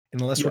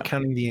 unless we're Yeah.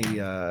 counting the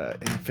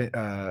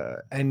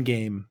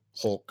Endgame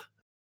Hulk.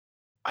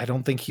 I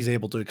don't think he's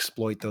able to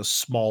exploit those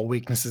small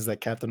weaknesses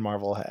that Captain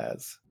Marvel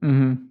has.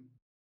 Mm-hmm.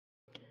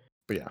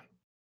 But yeah.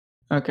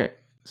 Okay,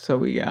 so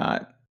we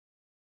got.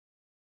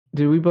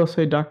 Did we both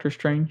say Doctor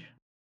Strange?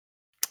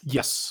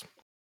 Yes.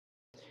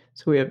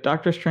 So we have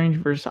Doctor Strange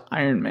versus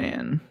Iron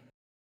Man.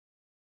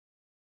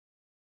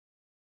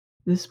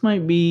 This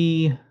might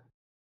be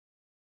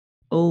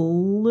a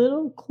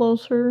little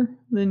closer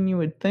than you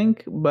would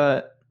think,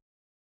 but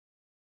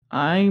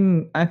I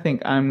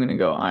think I'm gonna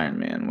go Iron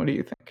Man. What do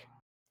you think?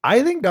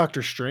 I think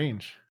Doctor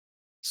Strange.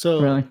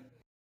 So Really?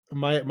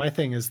 my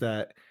thing is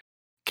that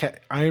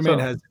Iron Man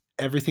has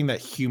everything that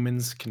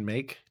humans can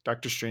make.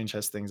 Doctor Strange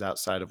has things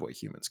outside of what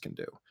humans can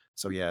do.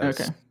 So he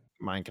has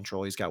mind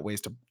control. He's got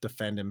ways to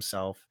defend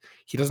himself.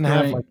 He doesn't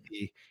have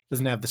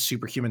doesn't have the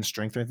superhuman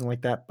strength or anything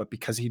like that. But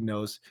because he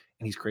knows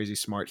and he's crazy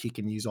smart, he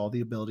can use all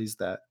the abilities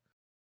that,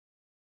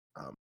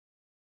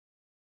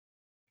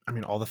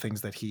 all the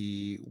things that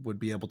he would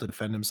be able to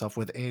defend himself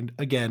with. And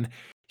again,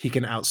 he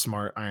can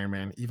outsmart Iron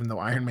Man, even though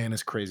Iron Man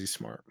is crazy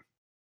smart.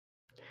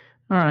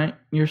 All right,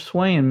 you're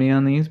swaying me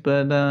on these,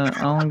 but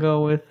I'll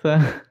go with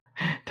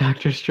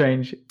Doctor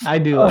Strange. I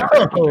do like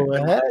Doctor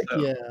Strange. Heck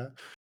yeah!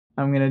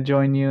 I'm gonna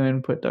join you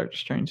and put Doctor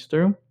Strange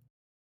through.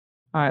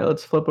 All right,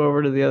 let's flip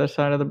over to the other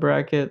side of the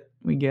bracket.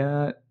 We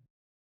got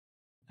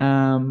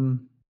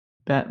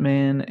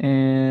Batman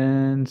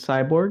and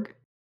Cyborg.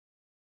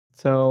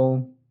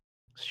 So,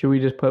 should we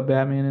just put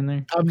Batman in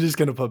there? I'm just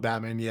gonna put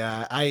Batman.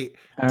 Yeah,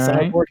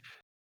 Cyborg.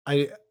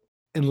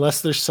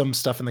 Unless there's some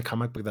stuff in the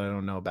comic book that I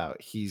don't know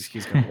about, he's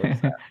gonna win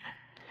that.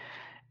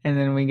 And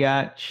then we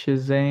got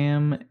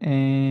Shazam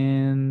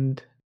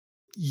and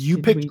you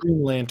picked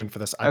Green Lantern for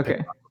this. I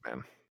picked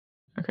Aquaman.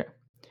 Okay.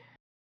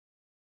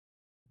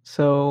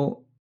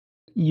 So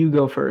you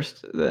go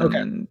first,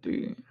 then.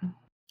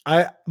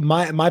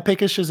 My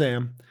pick is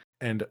Shazam,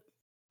 and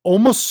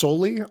almost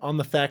solely on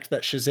the fact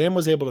that Shazam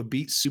was able to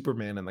beat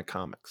Superman in the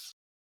comics.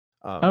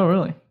 Oh,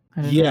 really?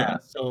 I didn't know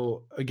that.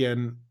 So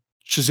again,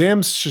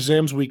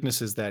 Shazam's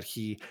weakness is that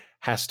he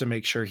has to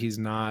make sure he's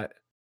not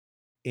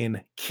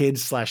in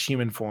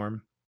kid/human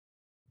form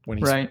when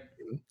he's right.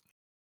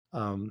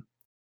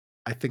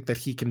 I think that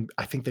he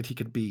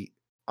could beat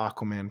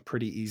Aquaman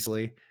pretty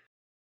easily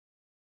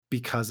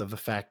because of the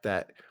fact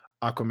that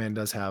Aquaman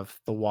does have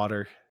the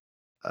water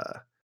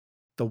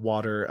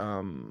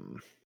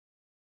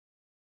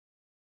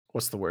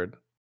what's the word?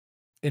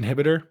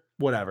 Inhibitor?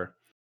 Whatever.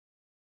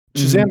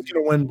 Shazam's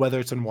gonna win whether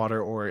it's in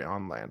water or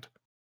on land.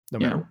 No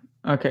matter what.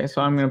 Okay,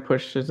 so I'm gonna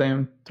push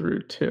Shazam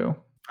through too.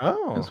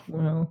 Oh. As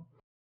well.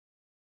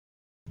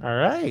 All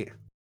right.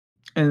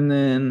 And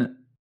then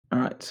all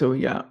right, so we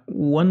got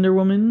Wonder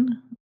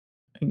Woman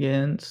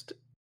against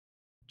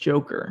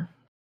Joker.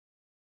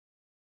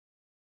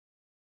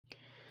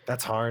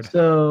 That's hard.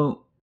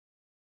 So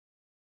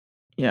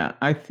yeah,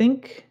 I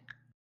think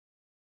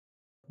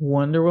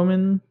Wonder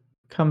Woman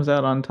comes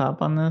out on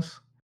top on this.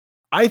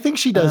 I think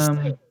she does.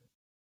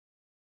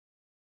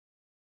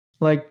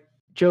 Like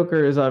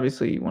Joker is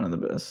obviously one of the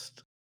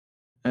best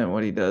at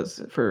what he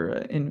does for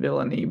in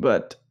villainy,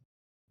 but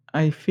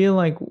I feel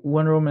like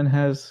Wonder Woman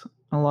has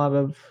a lot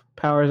of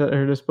powers at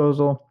her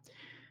disposal,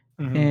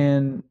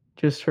 and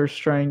just her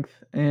strength,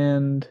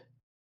 and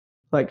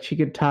like she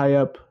could tie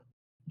up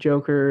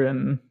Joker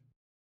and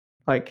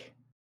like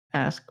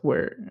ask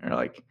where, or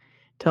like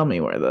tell me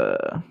where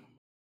the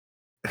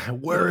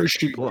where is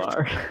she? People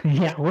are.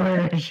 Yeah,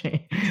 where is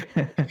she?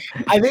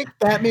 I think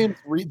Batman.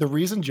 The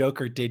reason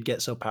Joker did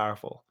get so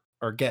powerful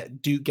or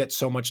get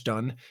so much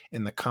done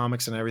in the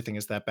comics and everything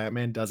is that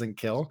Batman doesn't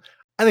kill.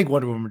 I think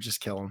Wonder Woman would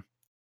just kill him.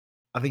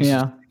 I think she's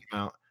just take him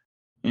out.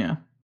 Yeah.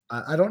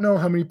 I don't know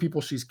how many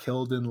people she's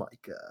killed in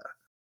like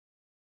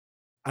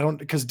I don't,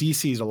 because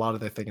DC's a lot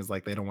of their thing is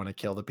like they don't want to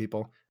kill the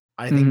people.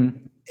 I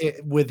think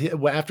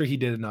after he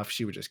did enough,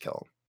 she would just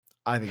kill him.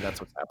 I think that's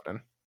what's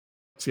happening.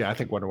 So yeah, I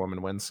think Wonder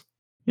Woman wins.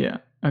 Yeah.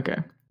 Okay.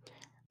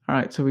 All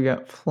right. So we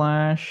got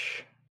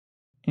Flash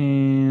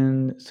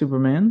and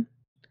Superman.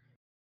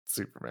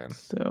 Superman.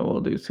 So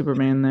we'll do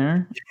Superman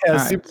there. Yeah, all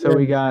right. Superman, So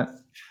we got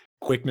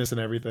quickness and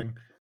everything.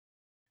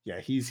 Yeah,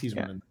 he's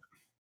Yeah. winning.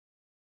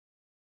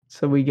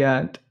 So we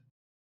got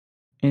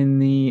in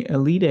the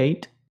Elite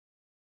Eight,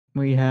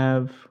 we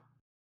have,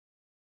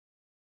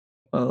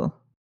 well,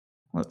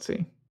 let's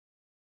see.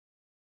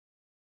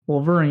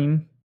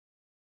 Wolverine,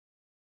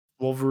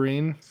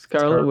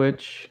 Scarlet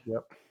Witch.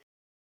 Yep.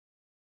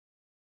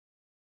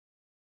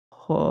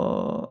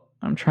 Oh,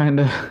 I'm trying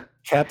to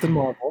Captain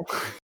Marvel.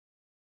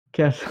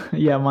 guess.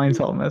 Yeah, mine's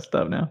all messed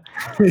up now.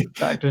 Doctor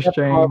Captain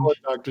Strange. Marvel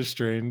and Doctor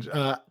Strange.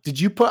 Did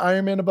you put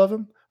Iron Man above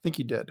him? I think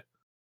you did.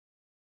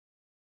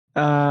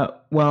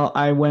 Well,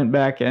 I went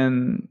back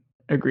and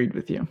agreed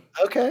with you.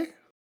 Okay.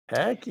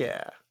 Heck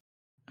yeah.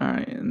 All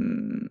right.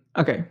 And,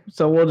 okay.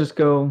 So we'll just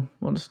do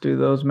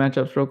those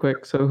matchups real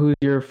quick. So who's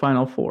your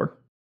final four?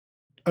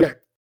 Okay.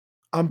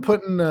 I'm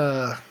putting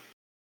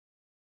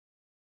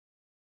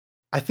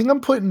I think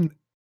I'm putting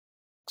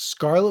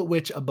Scarlet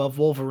Witch above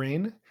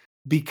Wolverine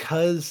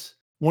because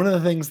one of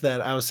the things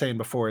that I was saying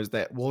before is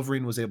that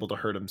Wolverine was able to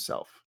hurt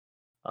himself.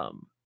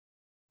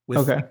 With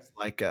Okay. things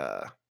like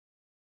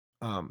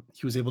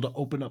he was able to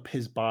open up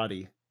his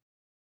body.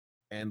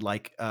 And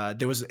like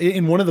there was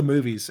in one of the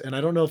movies, and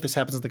I don't know if this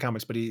happens in the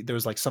comics, but there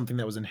was like something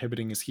that was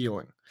inhibiting his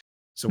healing.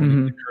 So when he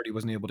got hurt, he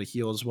wasn't able to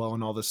heal as well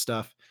and all this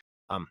stuff.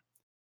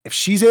 If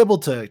she's able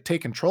to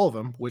take control of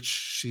him, which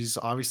she's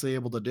obviously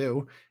able to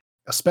do,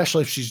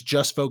 especially if she's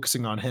just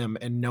focusing on him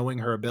and knowing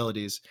her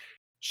abilities,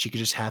 she could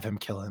just have him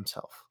kill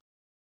himself.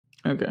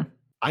 Okay.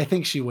 I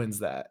think she wins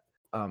that.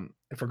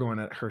 If we're going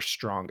at her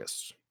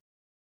strongest.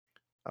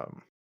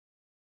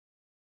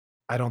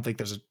 I don't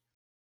think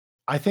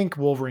I think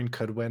Wolverine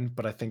could win,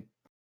 but I think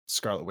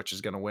Scarlet Witch is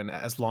going to win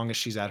as long as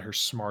she's at her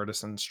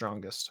smartest and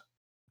strongest.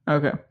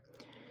 Okay.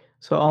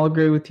 So I'll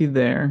agree with you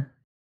there.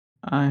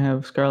 I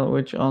have Scarlet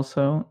Witch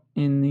also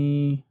in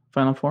the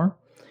final four.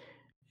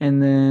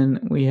 And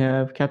then we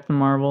have Captain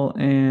Marvel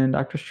and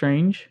Doctor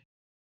Strange.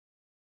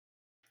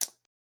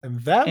 And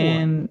that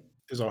one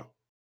is on.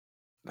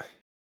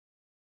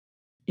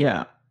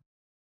 Yeah.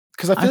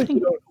 Because I feel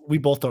like we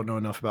both don't know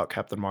enough about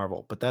Captain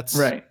Marvel, but that's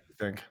right.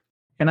 I think.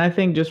 And I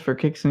think just for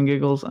kicks and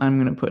giggles, I'm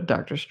going to put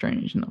Doctor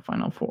Strange in the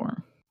final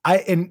four.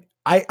 I'm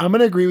going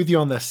to agree with you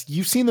on this.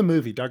 You've seen the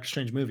movie, Doctor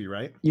Strange movie,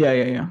 right?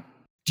 Yeah.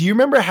 Do you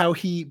remember how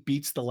he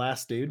beats the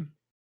last dude?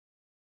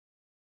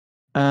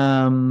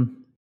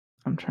 I'm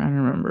trying to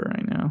remember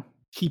right now.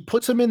 He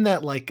puts him in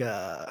that like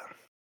I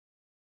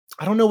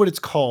don't know what it's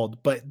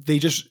called, but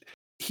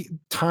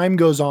time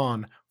goes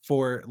on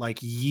for like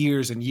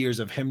years and years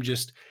of him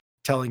just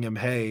telling him,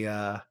 hey,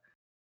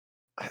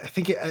 I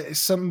think it's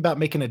something about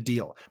making a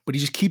deal, but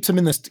he just keeps him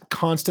in this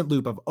constant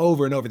loop of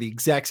over and over the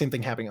exact same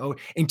thing happening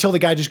until the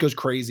guy just goes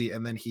crazy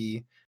and then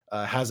he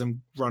has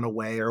him run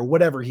away or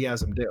whatever he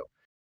has him do.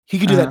 He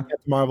could do that to Captain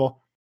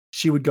Marvel.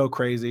 She would go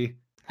crazy.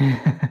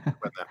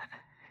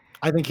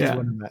 I think he's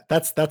winning that.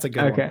 That's a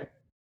good one.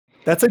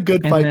 That's a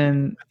good fight.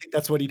 Then, I think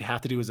that's what he'd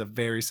have to do is a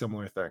very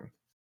similar thing.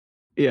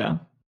 Yeah.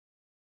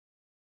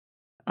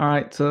 All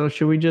right. So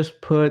should we just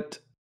put?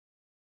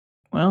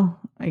 Well,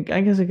 I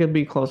guess it could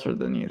be closer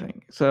than you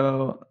think.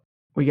 So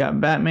we got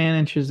Batman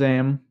and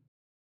Shazam.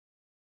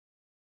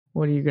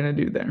 What are you gonna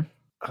do there?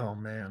 Oh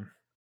man.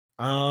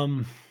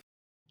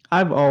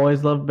 I've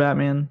always loved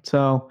Batman,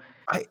 so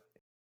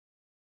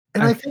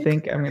I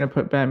think I'm gonna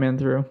put Batman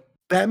through.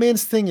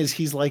 Batman's thing is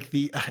he's like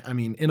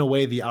in a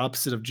way, the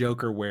opposite of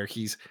Joker, where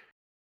he's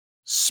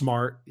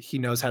smart. He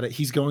knows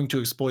he's going to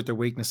exploit their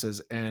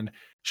weaknesses. And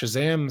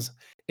Shazam's,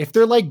 if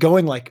they're like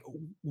going like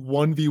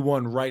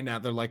 1v1 right now,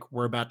 they're like,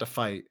 we're about to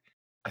fight.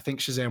 I think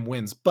Shazam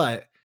wins.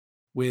 But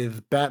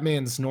with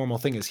Batman's normal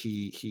thing is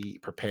he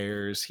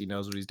prepares, he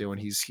knows what he's doing,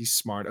 he's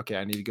smart. Okay,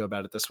 I need to go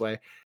about it this way.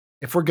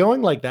 If we're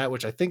going like that,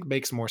 which I think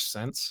makes more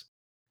sense,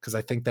 because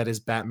I think that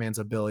is Batman's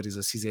abilities,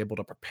 is he's able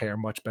to prepare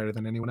much better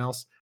than anyone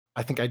else.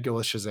 I think I'd go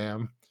with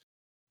Shazam.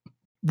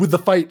 With the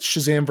fight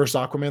Shazam versus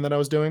Aquaman that I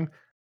was doing,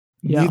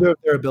 neither of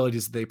their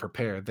abilities they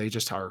prepare. They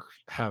just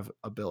have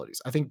abilities.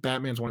 I think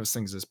Batman's one of his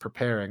things is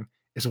preparing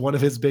is one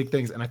of his big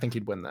things, and I think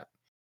he'd win that.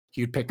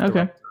 He'd pick the right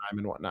time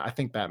and whatnot. I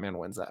think Batman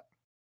wins that.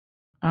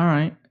 All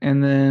right,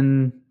 and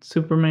then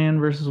Superman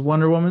versus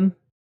Wonder Woman.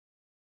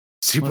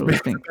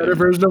 Superman's a better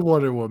version of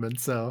Wonder Woman,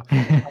 so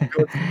I'll go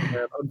with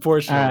Superman,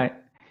 unfortunately. All right,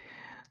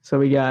 so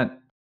we got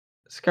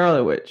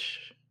Scarlet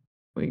Witch,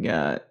 we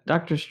got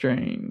Doctor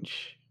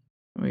Strange,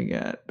 we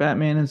got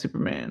Batman and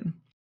Superman.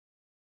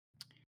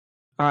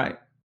 All right,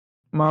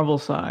 Marvel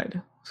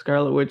side,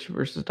 Scarlet Witch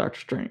versus Doctor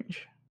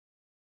Strange.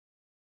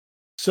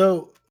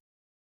 So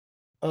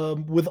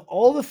with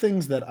all the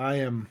things that I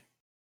am,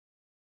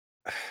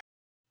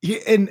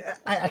 and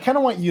I kind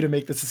of want you to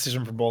make this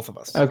decision for both of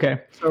us.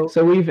 Okay. So,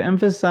 So we've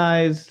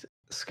emphasized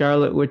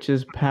Scarlet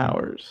Witch's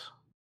powers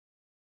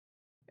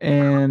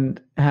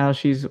and how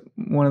she's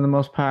one of the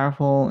most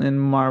powerful in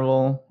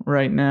Marvel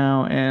right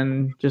now,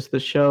 and just the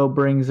show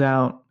brings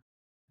out,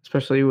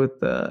 especially with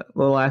the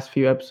last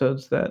few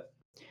episodes that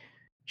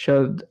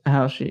showed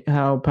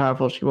how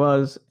powerful she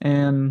was,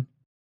 and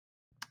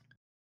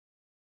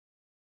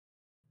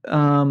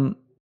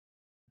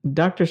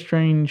Doctor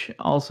Strange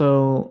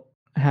also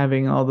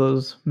having all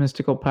those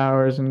mystical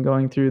powers and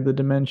going through the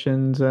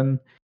dimensions and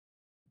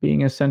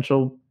being a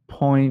central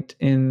point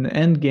in the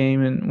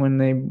Endgame, and when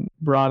they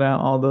brought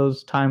out all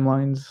those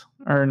timelines,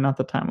 or not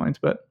the timelines,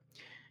 but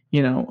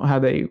how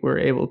they were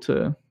able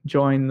to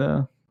join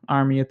the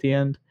army at the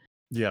end.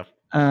 yeah.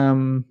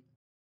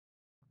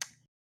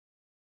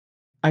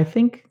 I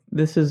think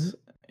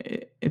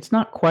it's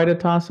not quite a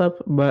toss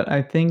up, but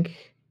I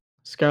think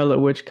Scarlet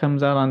Witch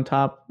comes out on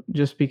top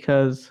just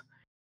because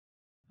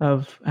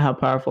of how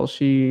powerful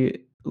she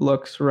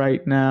looks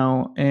right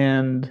now.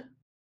 And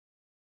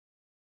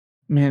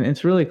man,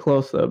 it's really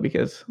close though,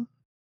 because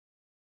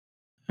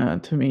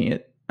to me,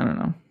 I don't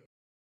know,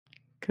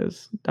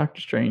 because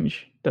Doctor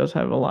Strange does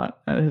have a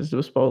lot at his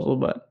disposal,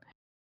 but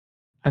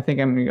I think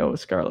I'm going to go with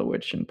Scarlet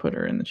Witch and put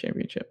her in the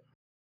championship.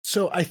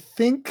 So I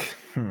think,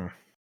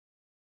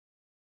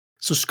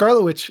 so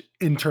Scarlet Witch,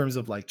 in terms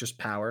of like just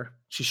power,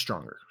 she's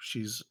stronger.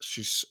 She's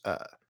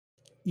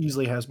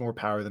easily has more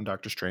power than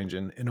Doctor Strange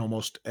in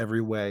almost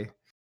every way.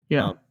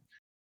 Yeah.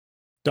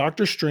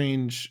 Doctor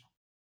Strange,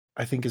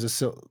 I think,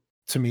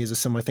 to me is a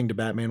similar thing to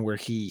Batman, where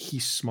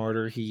he's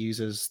smarter. He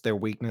uses their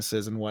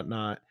weaknesses and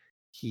whatnot.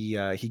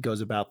 He goes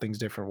about things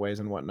different ways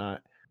and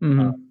whatnot.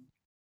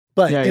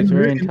 But Yeah, he's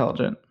very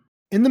intelligent.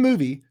 In the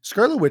movie,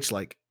 Scarlet Witch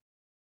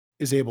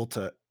is able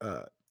to,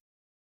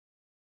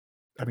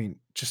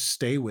 just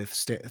stay with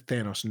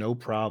Thanos, no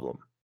problem.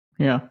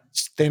 Yeah.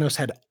 Thanos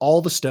had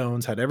all the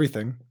stones, had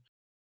everything.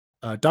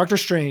 Doctor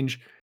Strange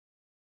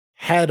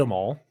had them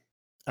all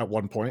at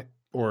one point,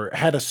 or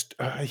had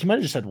he might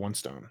have just had one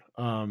stone.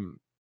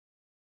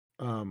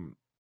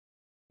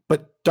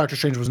 But Doctor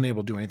Strange wasn't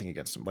able to do anything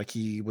against him. Like,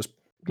 he was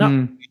not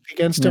weak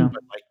against him,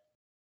 but like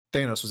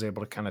Thanos was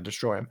able to kind of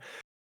destroy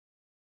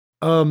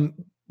him.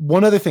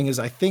 One other thing is,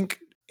 I think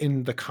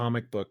in the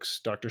comic books,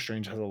 Doctor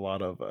Strange has a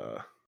lot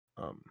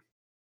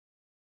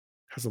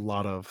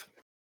of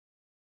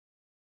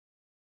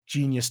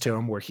genius to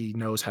him, where he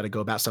knows how to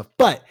go about stuff.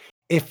 But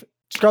if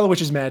Scarlet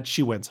Witch is mad,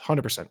 she wins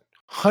 100%.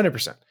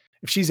 100%.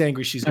 If she's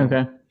angry, she's going to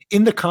win.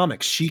 In the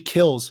comics, she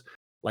kills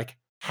like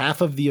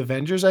half of the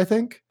Avengers, I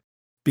think,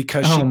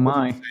 because she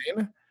goes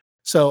insane.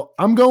 So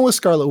I'm going with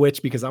Scarlet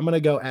Witch because I'm going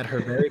to go at her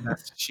very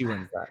best. She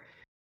wins that.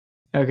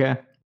 Okay.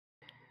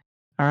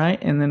 All right,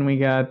 and then we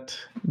got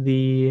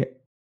the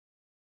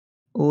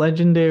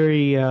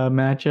legendary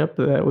matchup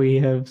that we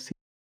have seen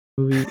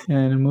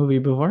in a movie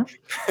before.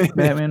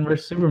 Batman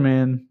vs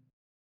Superman.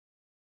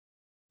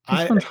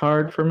 This one's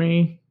hard for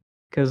me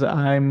because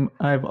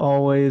I've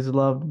always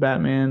loved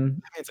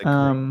Batman.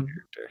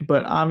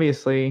 But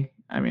obviously,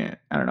 I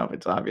don't know if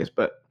it's obvious,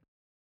 but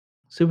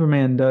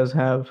Superman does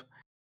have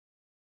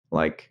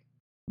like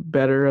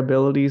better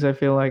abilities. I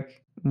feel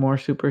like more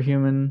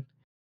superhuman.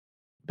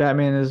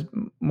 Batman is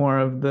more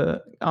of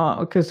the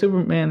because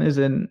Superman is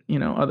an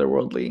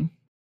otherworldly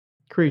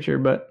creature,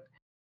 but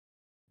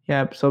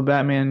yeah. So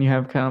Batman, you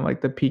have kind of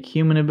like the peak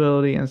human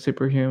ability, and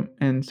Superman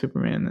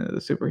the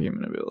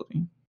superhuman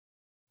ability.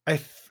 I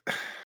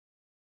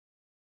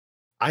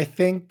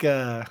think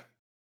the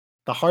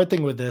hard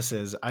thing with this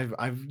is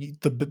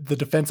the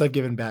defense I've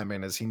given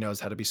Batman is he knows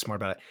how to be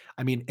smart about it.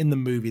 I mean, in the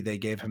movie they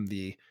gave him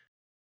the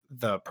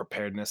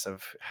preparedness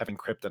of having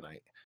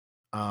kryptonite.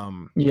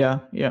 Yeah.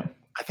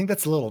 I think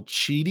that's a little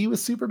cheaty with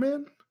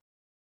Superman,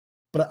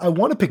 but I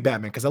want to pick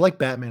Batman because I like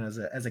Batman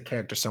as a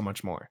character so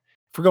much more.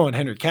 If we're going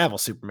Henry Cavill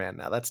Superman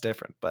now, that's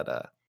different.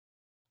 But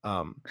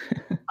I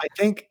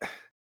think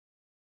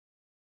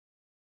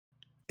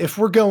if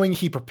we're going,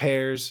 he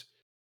prepares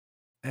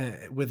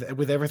with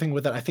everything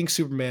with it. I think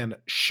Superman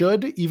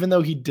should, even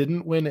though he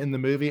didn't win in the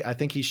movie, I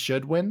think he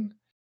should win.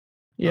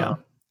 Yeah.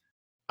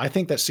 I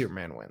think that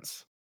Superman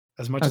wins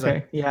as much as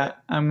Okay. Yeah,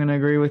 I'm gonna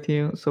agree with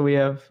you. So we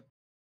have.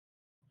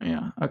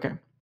 Yeah. Okay.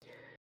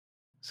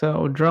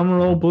 So drum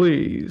roll,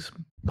 please.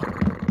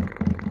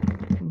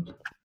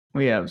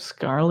 We have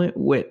Scarlet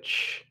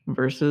Witch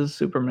versus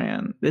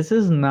Superman. This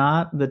is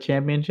not the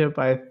championship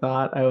I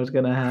thought I was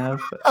going to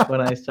have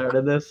when I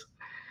started this.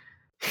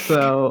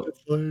 So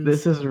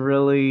this has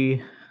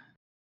really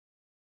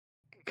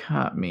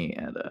caught me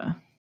at a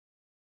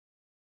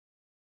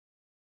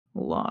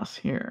loss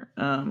here.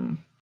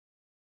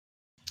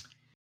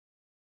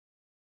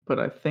 But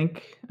I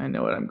think I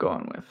know what I'm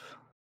going with.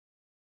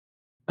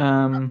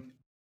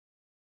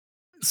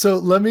 So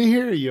let me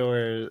hear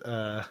your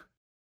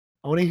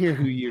I want to hear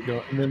who you're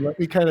going, and then let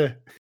me kind of.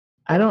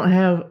 I don't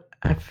have.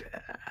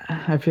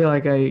 I feel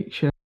like I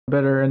should have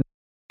better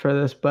for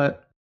this,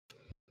 but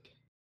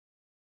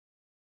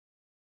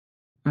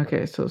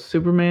Okay, so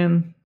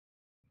Superman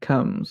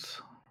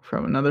comes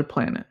from another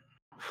planet,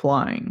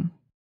 flying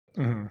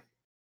Mhm.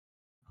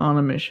 on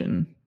a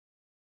mission,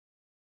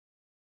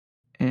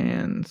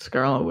 and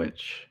Scarlet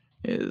Witch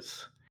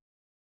is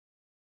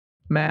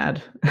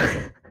mad.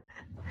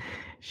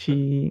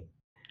 She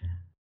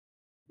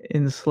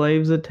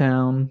enslaves a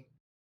town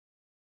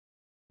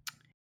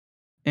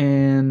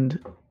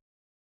and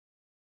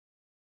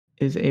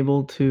is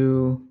able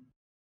to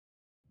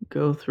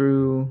go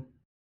through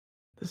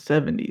the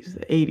 70s,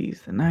 the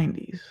 80s, the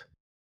 90s,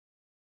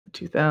 the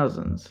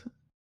 2000s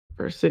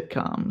for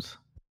sitcoms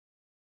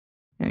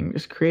and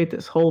just create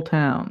this whole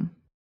town.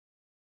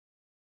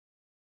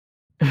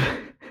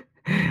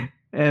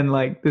 And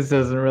like this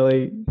doesn't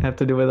really have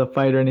to do with a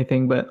fight or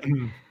anything, but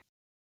Mhm.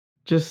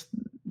 just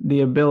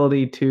the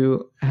ability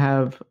to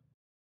have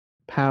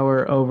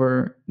power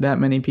over that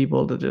many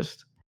people to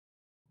just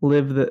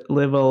live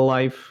a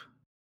life,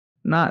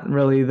 not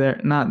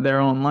their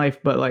own life,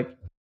 but like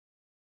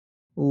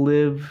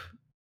live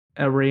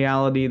a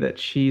reality that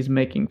she's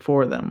making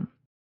for them.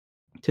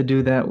 To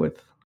do that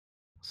with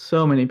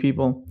so many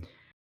people,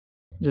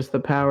 just the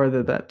power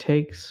that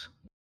takes,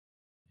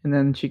 and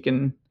then she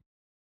can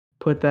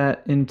put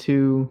that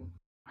into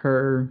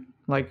her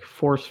like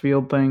force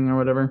field thing or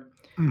whatever.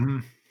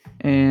 Mhm.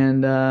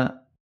 And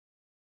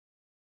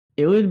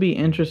it would be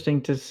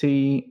interesting to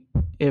see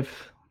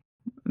if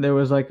there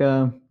was like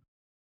a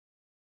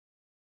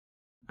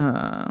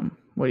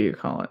what do you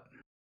call it?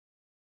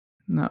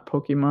 Not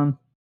Pokemon.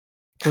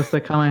 What's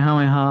the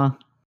Kamehameha?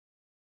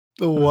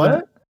 The What's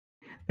that? what?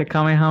 The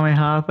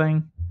Kamehameha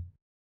thing?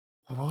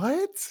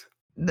 What?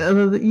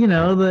 You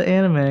know, the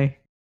anime.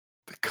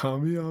 The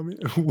Kami?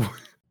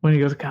 When he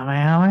goes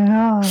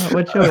Kamehameha.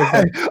 What show is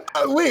it?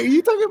 Wait, are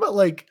you talking about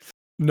like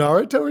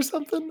Naruto or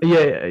something?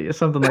 Yeah,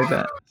 something like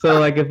that. So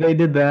like if they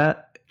did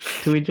that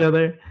to each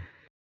other.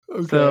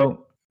 Okay.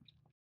 So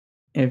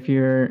if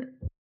you're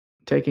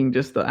taking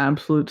just the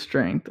absolute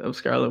strength of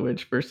Scarlet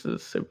Witch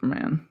versus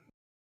Superman,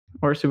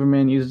 or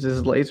Superman uses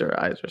his laser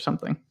eyes or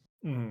something.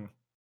 Mhm.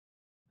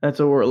 That's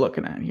what we're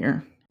looking at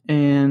here.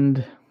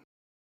 And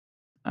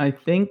I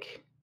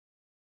think,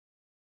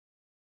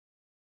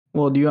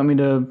 well, do you want me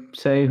to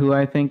say who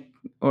I think,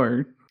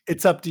 or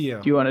It's up to you.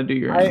 do you want to do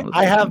your I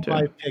analysis have too?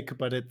 my pick,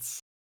 but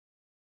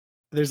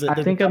there's I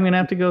a think I'm gonna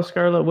have to go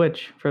Scarlet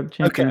Witch for the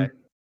champion. Okay.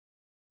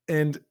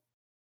 And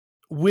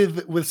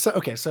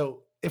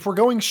so if we're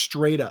going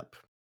straight up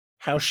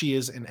how she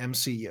is in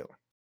MCU,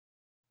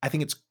 I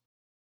think it's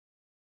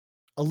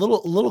a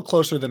little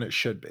closer than it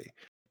should be.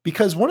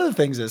 Because one of the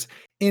things is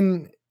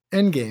in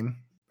Endgame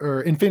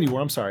or Infinity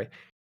War, I'm sorry,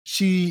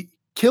 she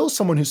kills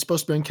someone who's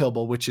supposed to be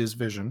unkillable, which is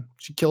Vision.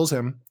 She kills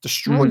him,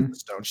 destroys the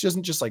stone. She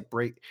doesn't just like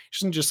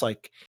she doesn't just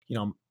like,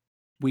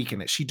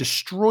 weaken it. She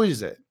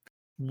destroys it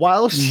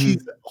while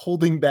she's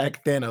holding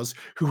back Thanos,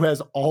 who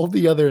has all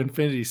the other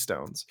Infinity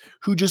Stones,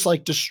 who just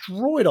like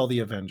destroyed all the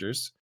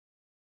Avengers,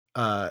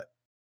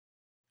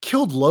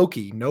 killed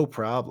Loki, no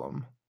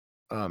problem.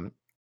 Um,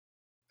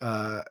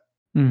 uh,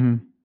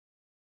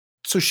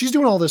 so she's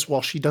doing all this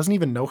while she doesn't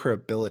even know her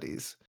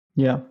abilities.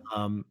 Yeah.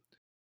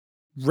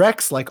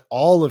 Wrecks like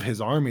all of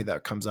his army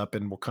that comes up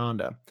in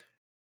Wakanda.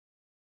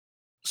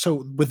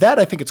 So with that,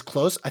 I think it's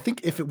close. I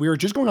think if we were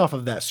just going off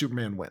of that,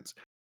 Superman wins.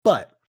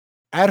 But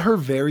at her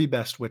very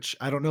best, which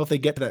I don't know if they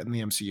get to that in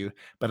the MCU,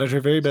 but at her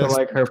very So best,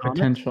 like in her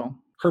comics,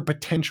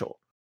 potential.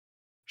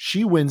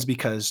 she wins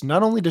because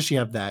not only does she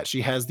have that,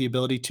 she has the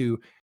ability to,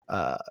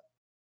 uh,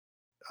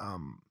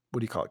 what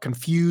do you call it?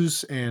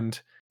 Confuse and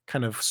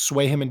kind of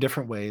sway him in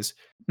different ways.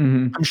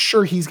 I'm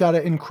sure he's got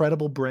an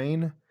incredible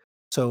brain.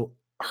 So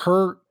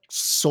her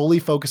solely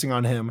focusing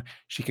on him,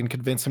 she can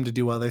convince him to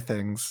do other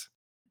things.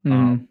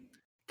 Kind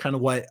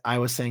of what I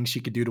was saying she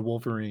could do to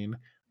Wolverine.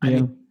 I Yeah.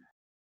 mean,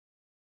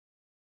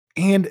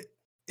 and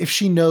if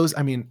she knows,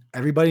 I mean,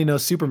 everybody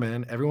knows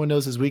Superman. Everyone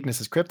knows his weakness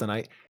is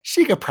kryptonite.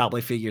 She could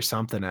probably figure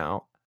something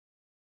out.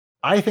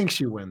 I think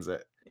she wins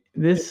it.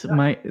 This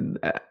might.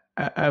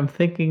 I'm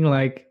thinking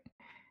like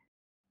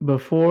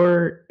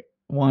before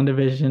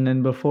WandaVision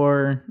and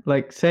before,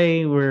 like,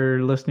 say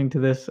we're listening to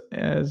this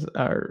as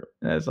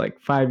like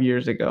 5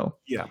 years ago.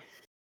 Yeah.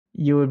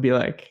 You would be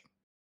like,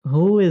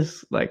 who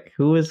is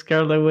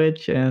Scarlet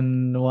Witch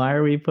and why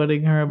are we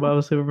putting her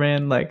above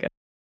Superman? Like,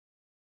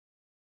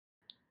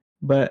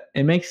 but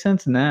it makes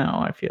sense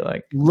now, I feel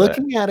like.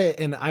 Looking at it,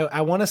 and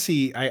I want to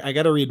see, I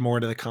got to read more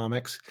into the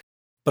comics,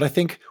 but I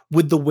think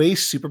with the way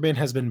Superman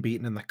has been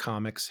beaten in the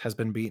comics, has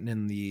been beaten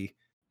in the,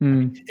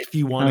 if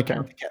you want to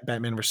count the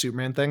Batman vs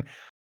Superman thing,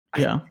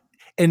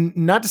 and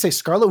not to say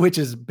Scarlet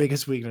Witch's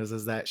biggest weakness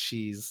is that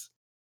she's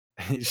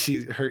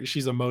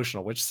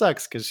emotional, which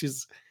sucks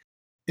because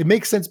it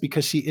makes sense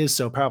because she is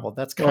so powerful.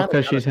 That's kind of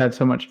because she's had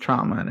so much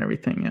trauma and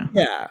everything. Yeah.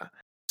 Yeah.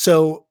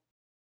 So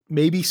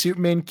maybe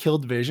Superman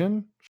killed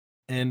Vision,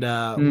 and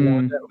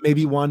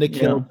Wanda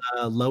killed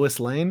Lois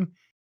Lane.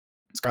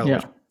 Scarlet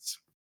Witch wins.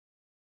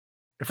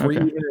 If we're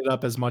evening it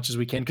up as much as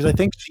we can, because I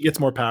think she gets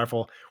more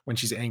powerful when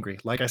she's angry.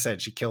 Like I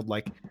said, she killed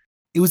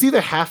it was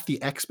either half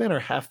the X-Men or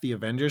half the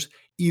Avengers.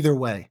 Either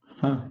way,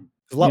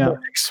 There's a lot Yeah.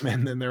 more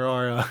X-Men than there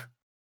are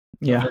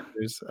Yeah.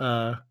 Avengers.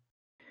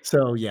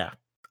 So yeah,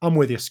 I'm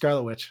with you,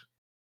 Scarlet Witch.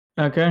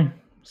 Okay.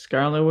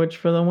 Scarlet Witch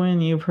for the win.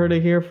 You've heard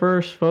it here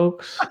first,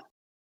 folks.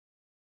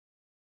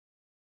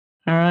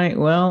 All right.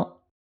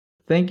 Well,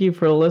 thank you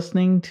for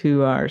listening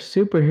to our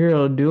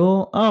superhero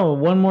duel. Oh,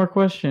 one more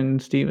question,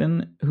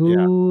 Steven.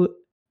 Who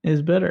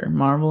is better,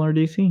 Marvel or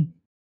DC?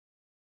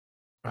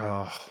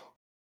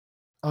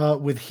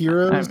 With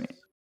heroes, I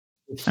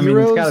mean,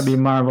 it's got to be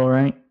Marvel,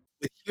 right?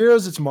 with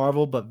heroes, it's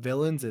Marvel, but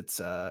villains, it's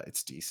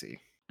DC.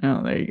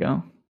 Oh, there you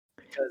go.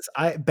 Because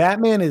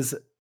Batman is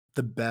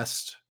the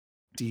best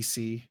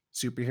DC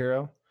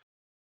superhero.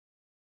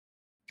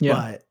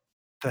 Yeah.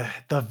 But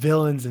the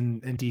villains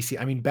in DC,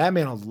 I mean,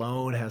 Batman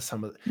alone has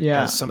some of the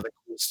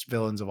coolest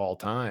villains of all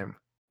time.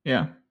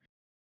 Yeah.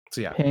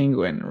 So yeah,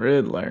 Penguin,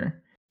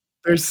 Riddler.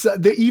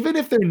 Even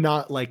if they're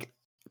not like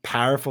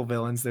powerful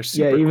villains, they're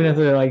super even cool. if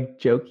they're like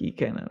jokey,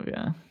 kind of.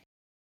 Yeah.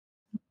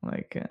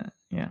 Like,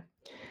 yeah.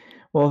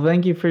 Well,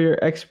 thank you for your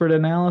expert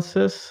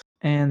analysis,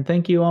 and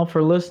thank you all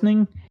for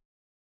listening.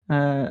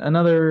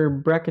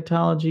 Another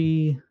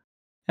bracketology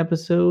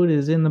episode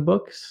is in the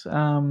books.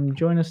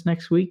 Join us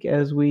next week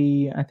as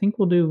I think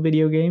we'll do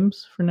video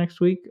games for next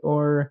week,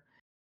 or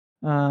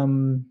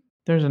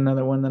there's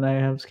another one that I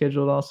have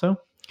scheduled also.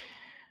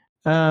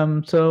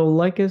 So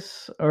like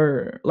us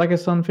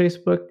on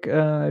Facebook.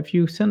 If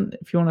you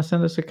want to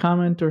send us a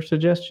comment or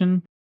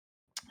suggestion,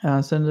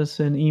 send us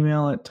an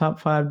email at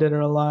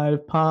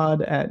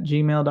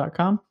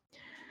top5deadoralivepod@gmail.com.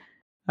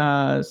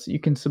 So you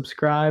can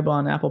subscribe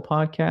on Apple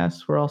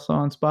Podcasts. We're also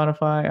on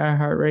Spotify,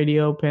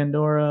 iHeartRadio,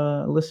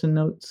 Pandora, Listen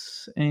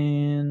Notes,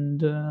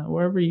 and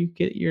wherever you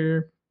get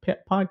your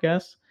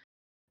podcasts.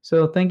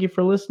 So thank you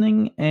for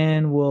listening,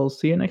 and we'll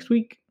see you next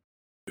week.